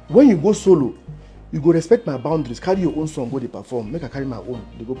 When you go solo, you go respect my boundaries, carry your own song, go they perform. Make I carry my own,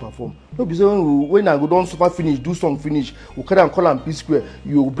 they go perform. No be saying when I go down super finish, do song finish, we carry and call them P-Square,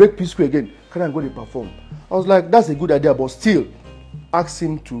 you break P-Square again, carry and go they perform. I was like, that's a good idea, but still, ask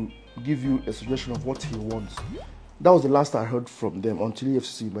him to give you a suggestion of what he wants. That was the last I heard from them until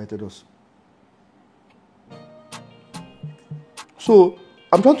EFCC invited us. So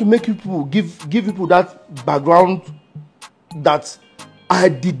I'm trying to make people give people that background that I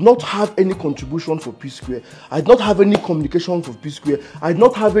did not have any contribution for P-Square. I did not have any communication for P-Square. I did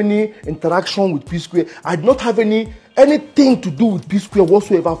not have any interaction with P-Square. I did not have anything to do with P-Square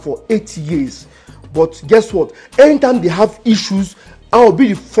whatsoever for 8 years. But guess what? Anytime they have issues, I will be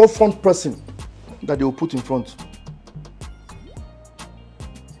the forefront person that they will put in front.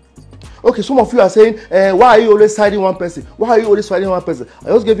 Okay, some of you are saying, why are you always siding one person? Why are you always siding one person? I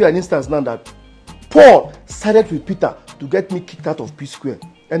just gave you an instance now that Paul sided with Peter to get me kicked out of P-Square,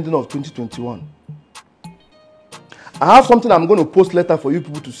 ending of 2021. I have something I'm going to post later for you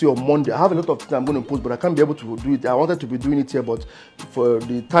people to see on Monday. I have a lot of things I'm going to post, but I can't be able to do it. I wanted to be doing it here, but for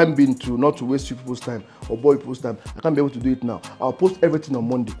the time being not to waste you people's time or boy people's time, I can't be able to do it now. I'll post everything on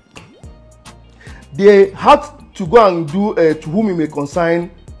Monday. They had to go and do to whom it may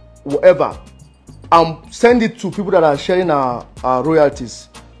concern whatever, and send it to people that are sharing our royalties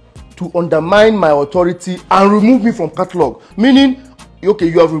to undermine my authority and remove me from catalog. Meaning, okay,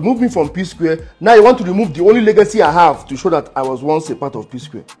 you have removed me from P-Square, now you want to remove the only legacy I have to show that I was once a part of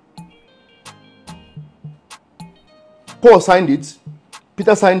P-Square. Paul signed it,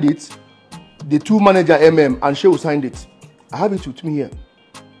 Peter signed it, the two manager MM and Shehu signed it. I have it with me here.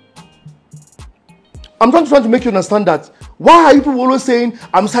 I'm trying to make you understand that. Why are people always saying,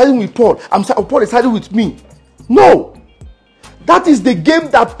 I'm siding with Paul, Paul is siding with me? No! That is the game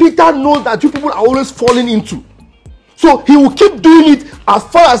that Peter knows that you people are always falling into. So he will keep doing it as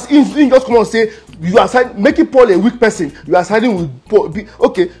far as he just come and say, you are making Paul a weak person. You are siding with Paul.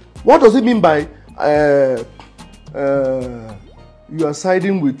 Okay, what does it mean by you are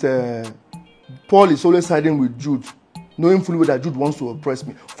siding with Paul is always siding with Jude, knowing fully well that Jude wants to oppress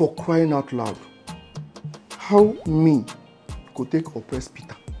me? For crying out loud. How me could take oppress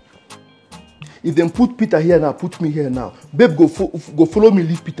Peter? If they put Peter here now, put me here now. Babe, go follow me,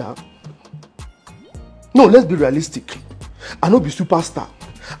 leave Peter. No, let's be realistic. I no be superstar.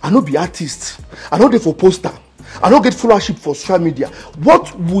 I no be artist. I no dey for poster. I no get followership for social media.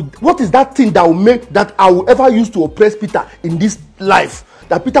 What is that thing that will make that I will ever use to oppress Peter in this life?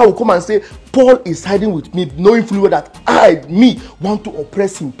 That Peter will come and say, Paul is siding with me, knowing fully well that me, want to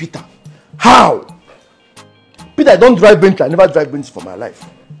oppress him, Peter. How? Peter, I don't drive Bentley. I never drive Bentley for my life.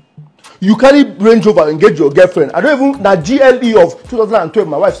 You carry Range Rover and engage your girlfriend. I don't even, that GLE of 2012,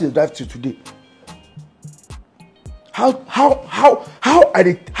 my wife still drives till today. How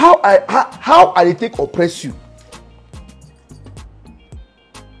are they take oppress you?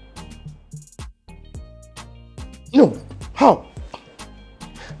 No, how?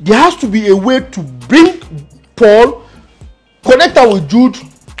 There has to be a way to bring Paul, connect her with Jude,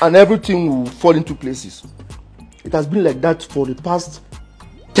 and everything will fall into places. It has been like that for the past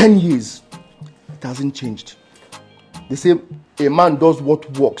 10 years. It hasn't changed. They say a man does what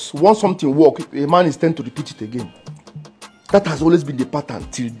works. Once something works, a man is tend to repeat it again. That has always been the pattern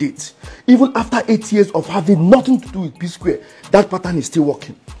till date. Even after 8 years of having nothing to do with P-Square, that pattern is still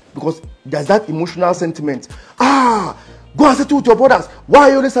working. Because there's that emotional sentiment. Go and settle with your brothers. Why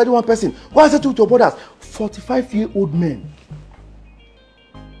are you only siding one person? Go and settle with your brothers. 45-year-old men.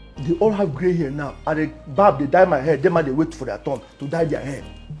 They all have grey hair now. And they barb, they dye my hair. They might wait for their turn to dye their hair.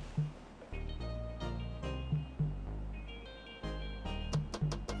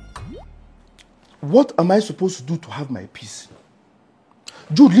 What am I supposed to do to have my peace?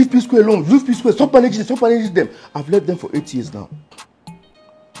 Jude, leave P-Square alone. Leave P-Square. Stop managing them. I've left them for 8 years now.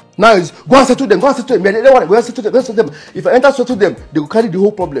 Now it's go and settle them. Go and settle them. They don't want to go and settle them. Go and settle them. If I enter settle them, they will carry the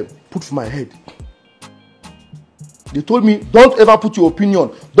whole problem. Put for my head. They told me, don't ever put your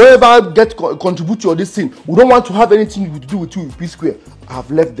opinion. Don't ever contribute to this thing. We don't want to have anything to do with you with P-Square. I have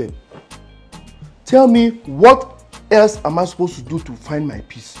left them. Tell me, what else am I supposed to do to find my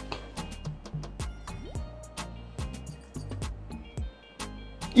peace?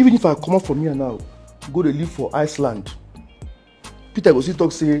 Even if I come up from here now, go to live for Iceland, Peter go still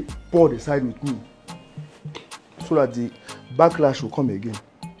talk say, Paul dey side with me, so that the backlash will come again.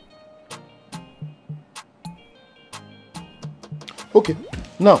 Okay,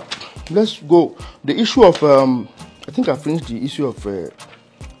 now let's go. The issue of I think I finished the issue of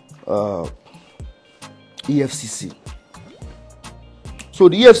EFCC. So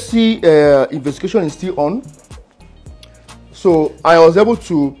the EFCC investigation is still on. So I was able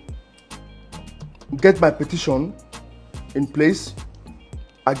to get my petition in place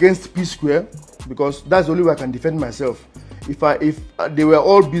against P-Square, because that's the only way I can defend myself. If they were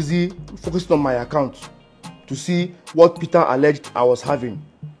all busy focusing on my account to see what Peter alleged I was having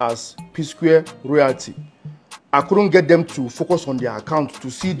as P-Square royalty, I couldn't get them to focus on their account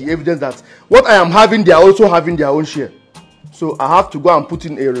to see the evidence that what I am having, they are also having their own share. So I have to go and put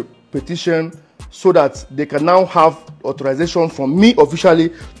in a petition so that they can now have authorization from me officially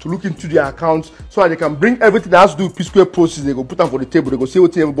to look into their accounts, so that they can bring everything that has to do with P-Square proceeds. They go put them for the table. They go see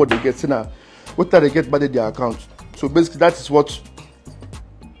what everybody gets in, what they get by their account. So basically, that is what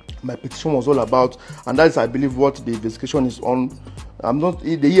my petition was all about, and that is, I believe, what the investigation is on.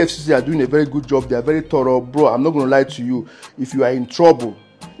 The EFCC are doing a very good job. They are very thorough, bro. I'm not going to lie to you. If you are in trouble,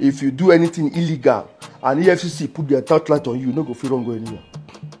 if you do anything illegal, and EFCC put their touchlight on you, you no go feel wrong go anywhere.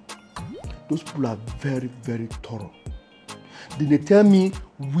 Those people are very, very thorough. Then they tell me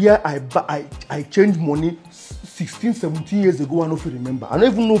where I changed money 16, 17 years ago. I don't remember. I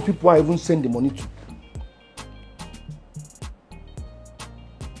don't even know people I even send the money to.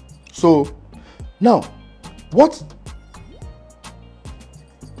 So now, what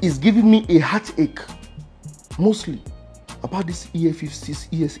is giving me a heartache mostly about this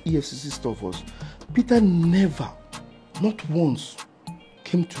EFCC stuff was, Peter never, not once,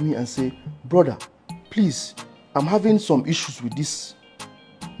 came to me and said, brother, please, I'm having some issues with this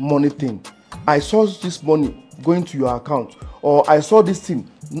money thing. I saw this money going to your account, or I saw this thing.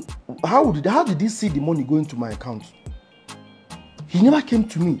 How did he see the money going to my account? He never came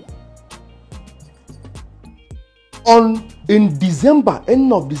to me. In December,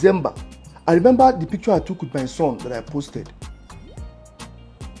 end of December, I remember the picture I took with my son that I posted.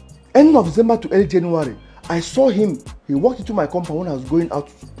 End of December to early January, I saw him. He walked into my compound when I was going out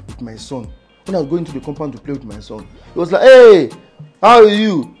with my son. When I was going to the compound to play with my son, he was like, hey, how are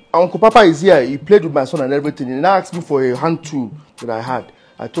you? Uncle Papa is here. He played with my son and everything. He now asked me for a hand tool that I had.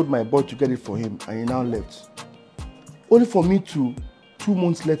 I told my boy to get it for him, and he now left. Only for me to, 2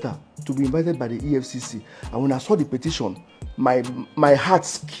 months later, to be invited by the EFCC. And when I saw the petition, my heart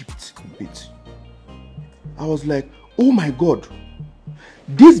skipped a bit. I was like, oh my God.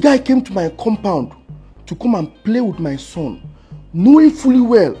 This guy came to my compound to come and play with my son, knowing fully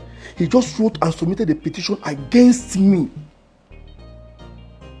well he just wrote and submitted a petition against me.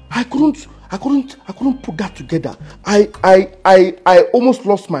 I couldn't put that together. I almost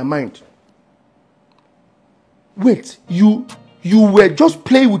lost my mind. Wait, you were just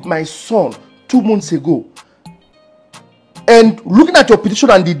playing with my son 2 months ago. And looking at your petition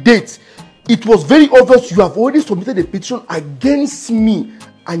and the date, it was very obvious you have already submitted a petition against me.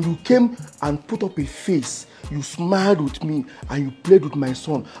 And you came and put up a face. You smiled with me and you played with my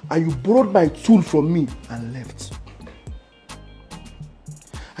son. And you borrowed my tool from me and left.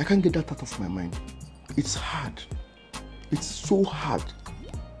 I can't get that out of my mind. It's hard. It's so hard.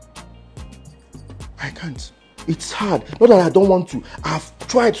 I can't. It's hard. Not that I don't want to. I've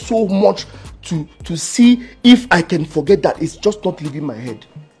tried so much to see if I can forget that. It's just not leaving my head.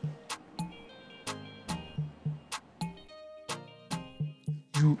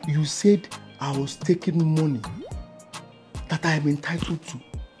 You said I was taking money that I am entitled to.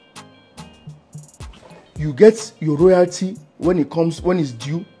 You get your royalty when it's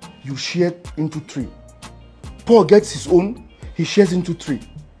due, you share into 3. Paul gets his own, he shares into 3.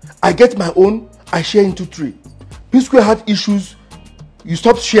 I get my own, I share into 3. P-Square had issues, you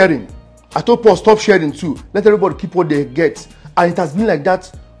stopped sharing. I told Paul, stop sharing too. Let everybody keep what they get. And it has been like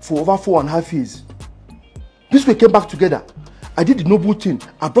that for over 4.5 years. P-Square came back together. I did the noble thing.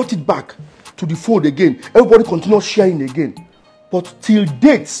 I brought it back to the fold again. Everybody continued sharing again. But till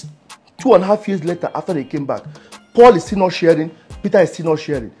date, 2.5 years later, after they came back, Paul is still not sharing, Peter is still not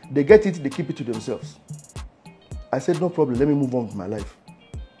sharing. They get it, they keep it to themselves. I said, no problem, let me move on with my life.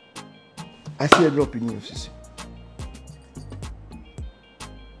 I still ended up in EFCC.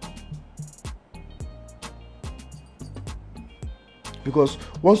 Because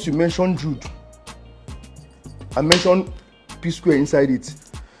once you mention Jude, I mention P-Square inside it,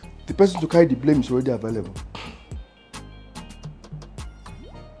 the person to carry the blame is already available.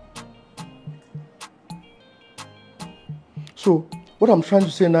 So, what I'm trying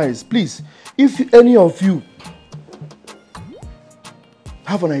to say now is, please, if any of you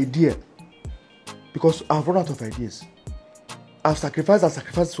have an idea, because I've run out of ideas. I've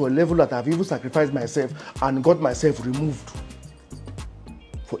sacrificed to a level that I've even sacrificed myself and got myself removed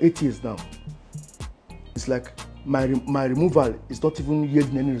for 8 years now. It's like my removal is not even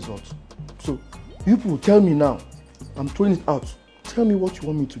yielding any result. So, you people tell me now, I'm throwing it out. Tell me what you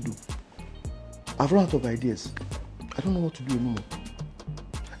want me to do. I've run out of ideas. I don't know what to do anymore.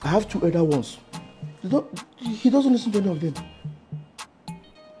 I have 2 elder ones. He doesn't listen to any of them.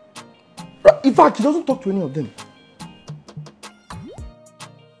 In fact, he doesn't talk to any of them.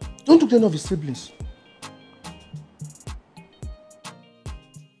 Don't talk to any of his siblings.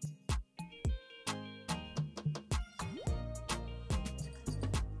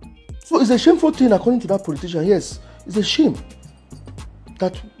 So it's a shameful thing according to that politician. Yes, it's a shame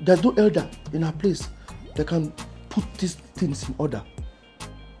that there's no elder in our place that can put these things in order.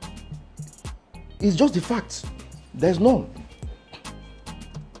 It's just the fact. There's none.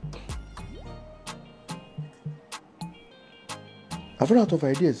 I've run out of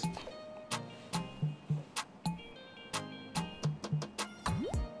ideas.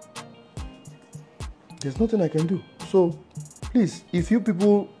 There's nothing I can do. So, please, if you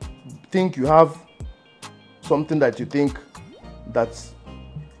people think you have something that you think that's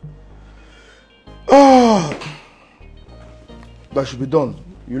that should be done,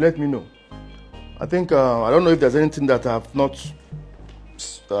 you let me know. I think I don't know if there's anything that I have not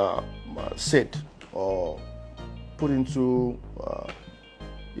said or put into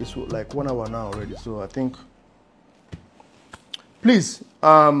it's like 1 hour now already, so I think please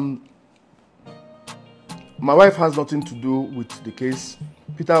my wife has nothing to do with the case.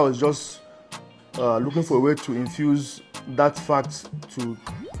 Peter was just looking for a way to infuse that fact to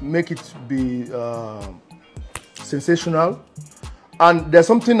make it be sensational. And there's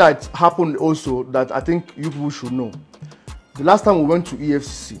something that happened also that I think you people should know. The last time we went to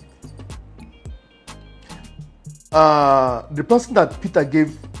EFCC, the person that Peter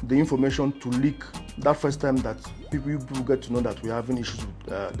gave the information to leak that first time that people get to know that we're having issues with,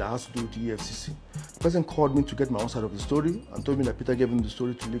 that has to do with the EFCC. The person called me to get my own side of the story and told me that Peter gave him the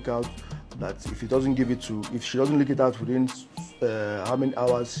story to leak out, that if she doesn't leak it out within how many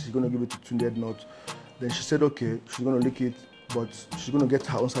hours, she's going to give it to Tunde Not. Then she said, okay, she's going to leak it, but she's going to get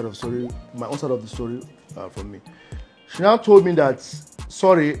her own side of the story, my own side of the story from me. She now told me that,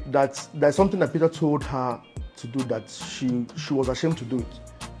 sorry, that there's something that Peter told her to do that she was ashamed to do it.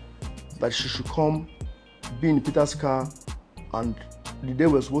 That she should come, be in Peter's car, and the day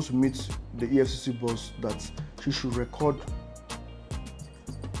we're supposed to meet the EFCC boss, that she should record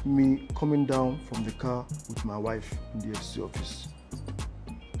me coming down from the car with my wife in the EFCC office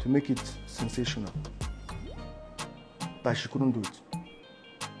to make it sensational. That she couldn't do it.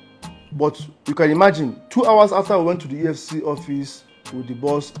 But you can imagine, 2 hours after we went to the EFCC office with the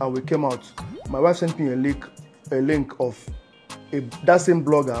boss and we came out, my wife sent me a link of that same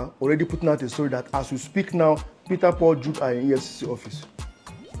blogger already putting out a story that as we speak now, Peter, Paul, Jude are in EFCC office.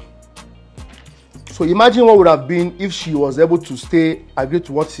 So imagine what would have been if she was able to agree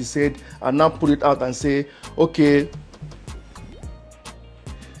to what she said, and now put it out and say, okay,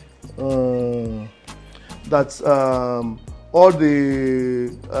 all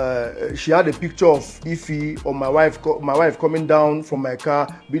the she had a picture of Ify or my wife coming down from my car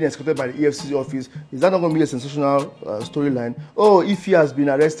being escorted by the EFCC office. Is that not going to be a sensational storyline? Oh, Ify has been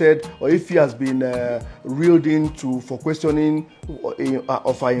arrested, or Ify has been reeled in for questioning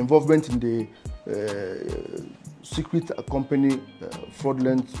of her involvement in the secret company,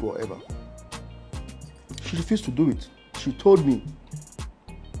 fraudulent, whatever. She refused to do it. She told me.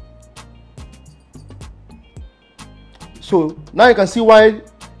 So now you can see why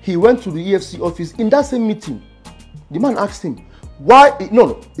he went to the EFCC office in that same meeting. The man asked him, why?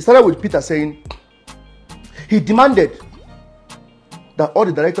 No. It started with Peter saying he demanded that all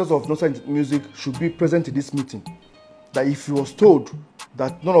the directors of Northside Music should be present in this meeting. That if he was told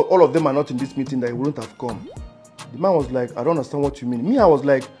that all of them are not in this meeting, that he wouldn't have come. The man was like, I don't understand what you mean. Me, I was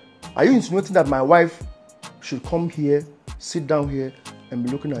like, are you insinuating that my wife should come here, sit down here, and be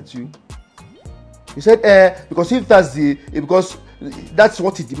looking at you? He said, because that's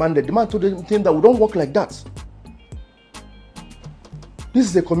what he demanded. The man told him that we don't work like that. This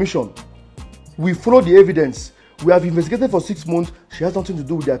is a commission. We follow the evidence. We have investigated for 6 months. She has nothing to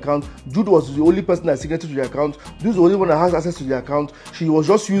do with the account. Jude was the only person that signatory to the account. Jude is the only one that has access to the account. She was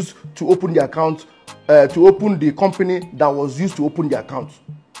just used to open the account, to open the company that was used to open the account.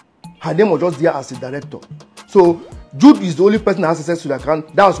 Her name was just there as a director. So Jude is the only person that has access to the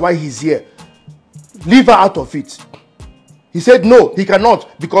account. That's why he's here. Leave her out of it. He said no, he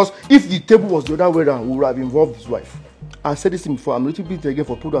cannot, because if the table was the other way around, we would have involved his wife. I said this before. I'm repeating it again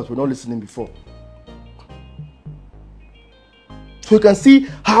for people that were not listening before. So you can see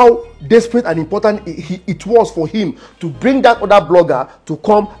how desperate and important it was for him to bring that other blogger to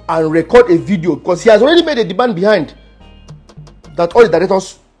come and record a video, because he has already made a demand behind that all the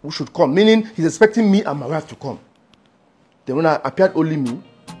directors should come, meaning he's expecting me and my wife to come. Then when I appeared only me,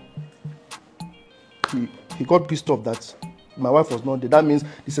 he got pissed off that my wife was not there. That means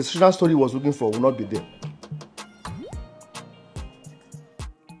the sensational story he was looking for will not be there.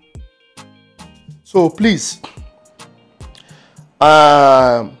 So please,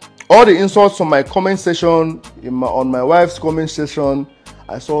 all the insults from my comment section, on my wife's comment section,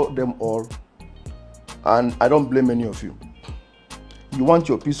 I saw them all, and I don't blame any of you. You want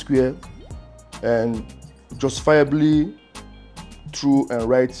your P-Square, and justifiably true and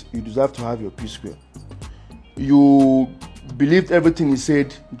right, you deserve to have your P-Square. You believed everything he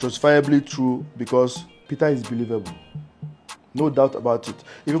said, justifiably true, because Peter is believable. No doubt about it.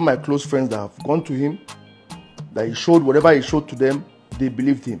 Even my close friends that have gone to him, that he showed whatever he showed to them, they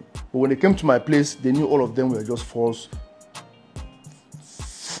believed him. But when they came to my place, they knew all of them were just false,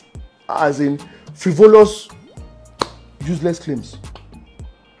 as in frivolous, useless claims.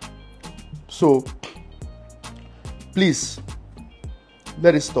 So, please,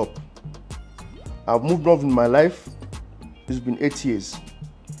 let it stop. I've moved on in my life. It's been 8 years.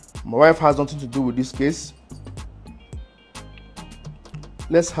 My wife has nothing to do with this case.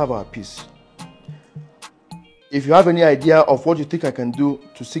 Let's have our peace. If you have any idea of what you think I can do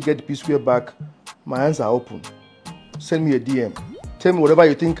to still get the P-Square back, my hands are open. Send me a DM. Tell me whatever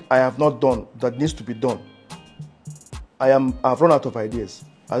you think I have not done that needs to be done. I've run out of ideas.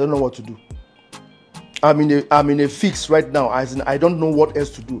 I don't know what to do. I'm in a fix right now, as in I don't know what else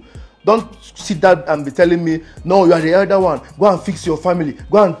to do. Don't sit down and be telling me, no, you are the elder one. Go and fix your family.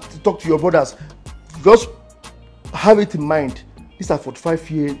 Go and talk to your brothers. Just have it in mind. These are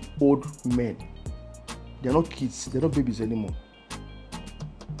 45-year-old men. They're not kids. They're not babies anymore.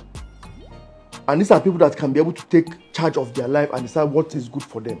 And these are people that can be able to take charge of their life and decide what is good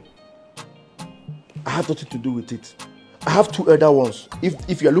for them. I have nothing to do with it. I have two elder ones.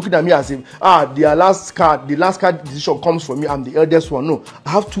 If you're looking at me as if the last card decision comes from me, I'm the eldest one. No, I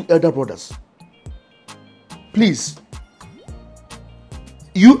have two elder brothers. Please,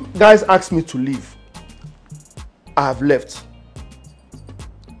 you guys asked me to leave. I have left.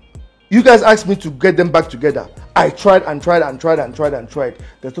 You guys asked me to get them back together. I tried and tried and tried and tried and tried.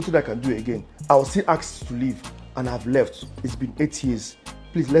 There's nothing I can do again. I was still asked to leave and I've left. It's been 8 years.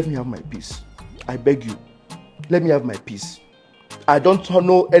 Please let me have my peace. I beg you. Let me have my peace. I don't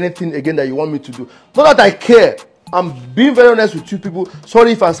know anything again that you want me to do. Not that I care. I'm being very honest with you people.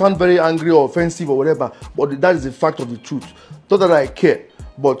 Sorry if I sound very angry or offensive or whatever, but that is the fact of the truth. Not that I care,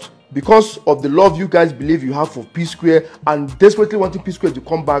 but because of the love you guys believe you have for P-Square and desperately wanting P-Square to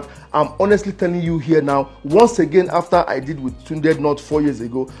come back, I'm honestly telling you here now, once again, after I did with Tunde not 4 years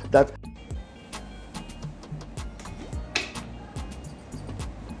ago, that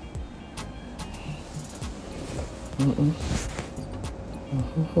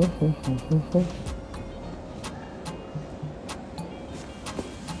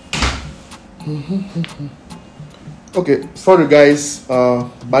okay, sorry guys,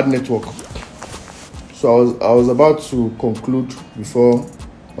 bad network. So I was about to conclude before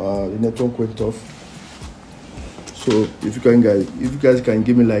the network went off. So if you guys can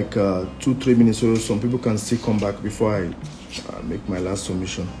give me like 2-3 minutes so some people can still come back before I make my last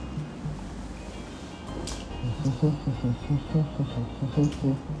submission.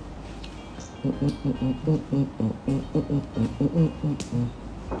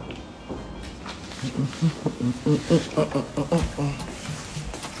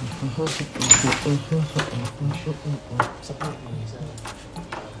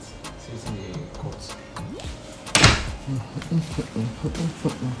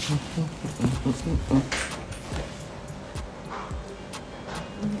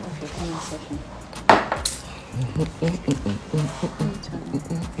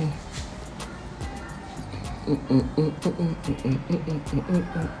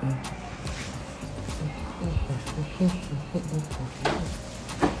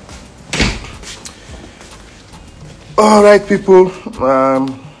 All right, people.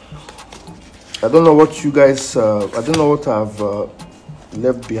 I don't know what you guys. I don't know what I've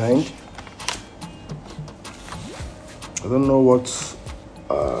left behind. I don't know what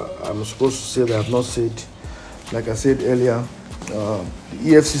I'm supposed to say that I've not said. Like I said earlier, the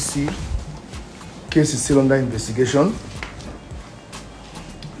EFCC case is still under investigation,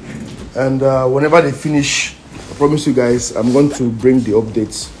 and whenever they finish, I promise you guys, I'm going to bring the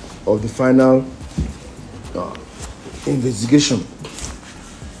updates of the final investigation.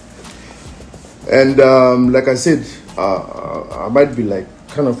 And like I said, I might be like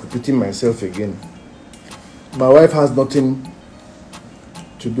kind of repeating myself again. My wife has nothing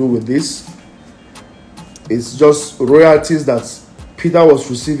to do with this. It's just royalties that Peter was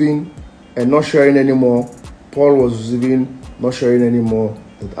receiving and not sharing anymore. Paul was receiving, not sharing anymore.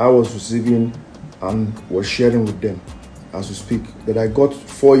 That I was receiving and was sharing with them as we speak. That I got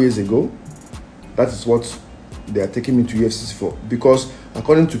 4 years ago. That is what they are taking me to EFCC for. Because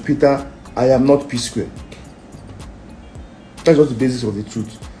according to Peter, I am not P-Square. That's just the basis of the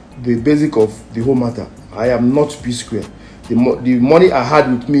truth. The basic of the whole matter. I am not P-Square. The money I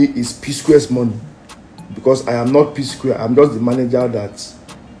had with me is P-Square's money. Because I am not P-Square. I'm just the manager that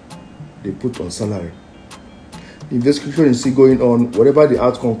they put on salary. The investigation is still going on. Whatever the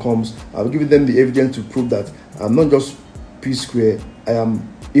outcome comes, I've given them the evidence to prove that I'm not just P-Square. I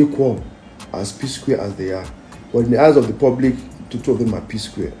am equal as P-Square as they are. But in the eyes of the public, the two of them are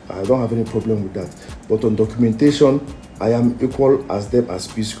P-Square. I don't have any problem with that. But on documentation, I am equal as them as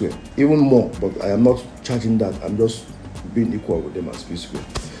P-Square. Even more, but I am not charging that. I'm just being equal with them as P-Square.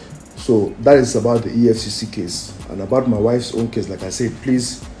 So that is about the EFCC case. And about my wife's own case, like I said,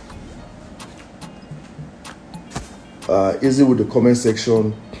 please, easy with the comment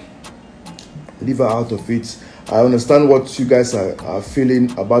section. Leave her out of it. I understand what you guys are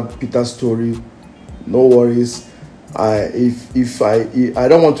feeling about Peter's story. No worries. I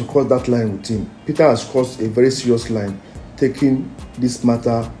don't want to cross that line with him. Peter has crossed a very serious line, taking this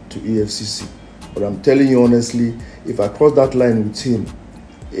matter to EFCC. But I'm telling you honestly, if I cross that line with him,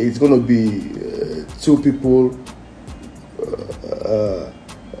 it's going to be two people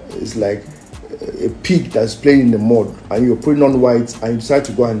it's like a pig that's playing in the mud, and you're putting on white, and you decide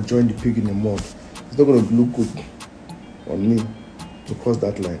to go and join the pig in the mud. It's not going to look good on me to cross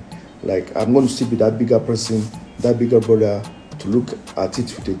that line. Like, I'm going to sit with that bigger person, that bigger brother, to look at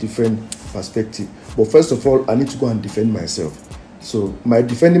it with a different perspective. But first of all, I need to go and defend myself. So my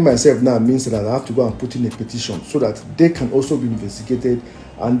defending myself now means that I have to go and put in a petition so that they can also be investigated,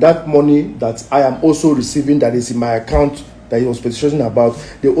 and that money that I am also receiving that is in my account that he was petitioning about,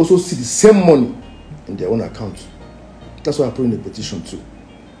 they also see the same money in their own account. That's why I put in a petition too.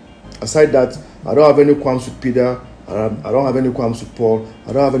 Aside that, I don't have any qualms with Peter. I don't have any qualms with Paul.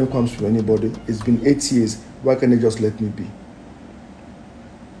 I don't have any qualms with anybody. It's been 8 years. Why can't they just let me be?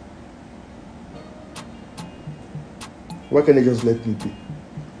 Why can't they just let me be?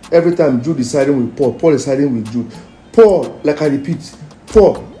 Every time Jude is siding with Paul, Paul is siding with Jude. Paul, like I repeat,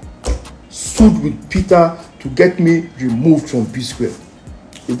 Paul stood with Peter to get me removed from P-Square.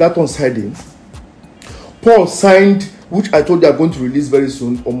 Is that on siding? Paul signed, which I told you I'm going to release very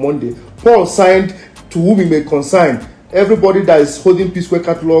soon on Monday. Paul signed to whom it may concern. Everybody that is holding P-Square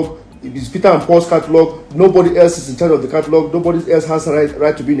catalog, it is Peter and Paul's catalog. Nobody else is in charge of the catalog. Nobody else has a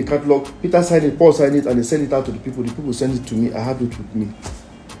right to be in the catalog. Peter signed it, Paul signed it, and they send it out to the people. The people send it to me. I have it with me.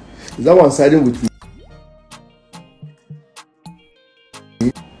 Is that one siding with me?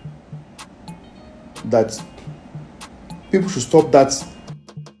 That people should stop that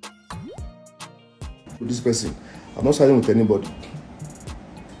with this person. I'm not siding with anybody.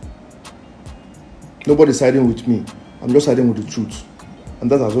 Nobody's siding with me. I'm just siding with the truth. And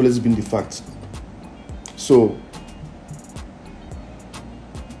that has always been the fact. So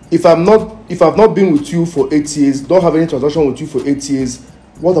if I've not been with you for 8 years, don't have any transaction with you for 8 years,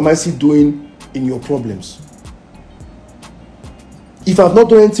 what am I still doing in your problems? If I've not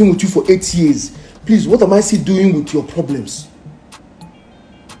done anything with you for 8 years, please, what am I still doing with your problems?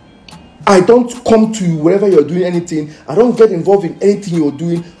 I don't come to you wherever you're doing anything. I don't get involved in anything you're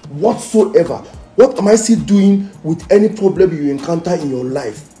doing whatsoever. What am I still doing with any problem you encounter in your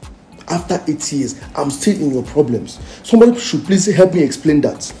life? After 8 years, I'm still in your problems. Somebody should please help me explain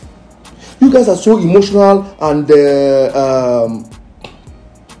that. You guys are so emotional and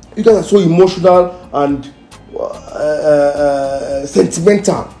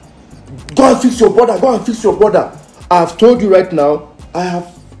sentimental. Go and fix your brother. Go and fix your brother. I've told you right now, I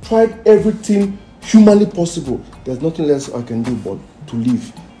have tried everything humanly possible. There's nothing else I can do but to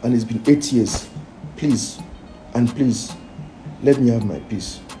leave. And it's been 8 years. Please, and please, let me have my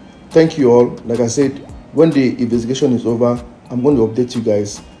peace. Thank you all. Like I said, when the investigation is over, I'm going to update you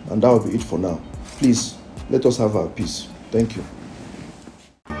guys, and that will be it for now. Please, let us have our peace. Thank you.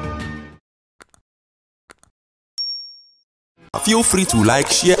 Feel free to like,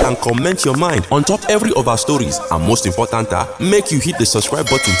 share, and comment your mind on top every of our stories. And most important, make you hit the subscribe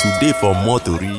button today for more to read.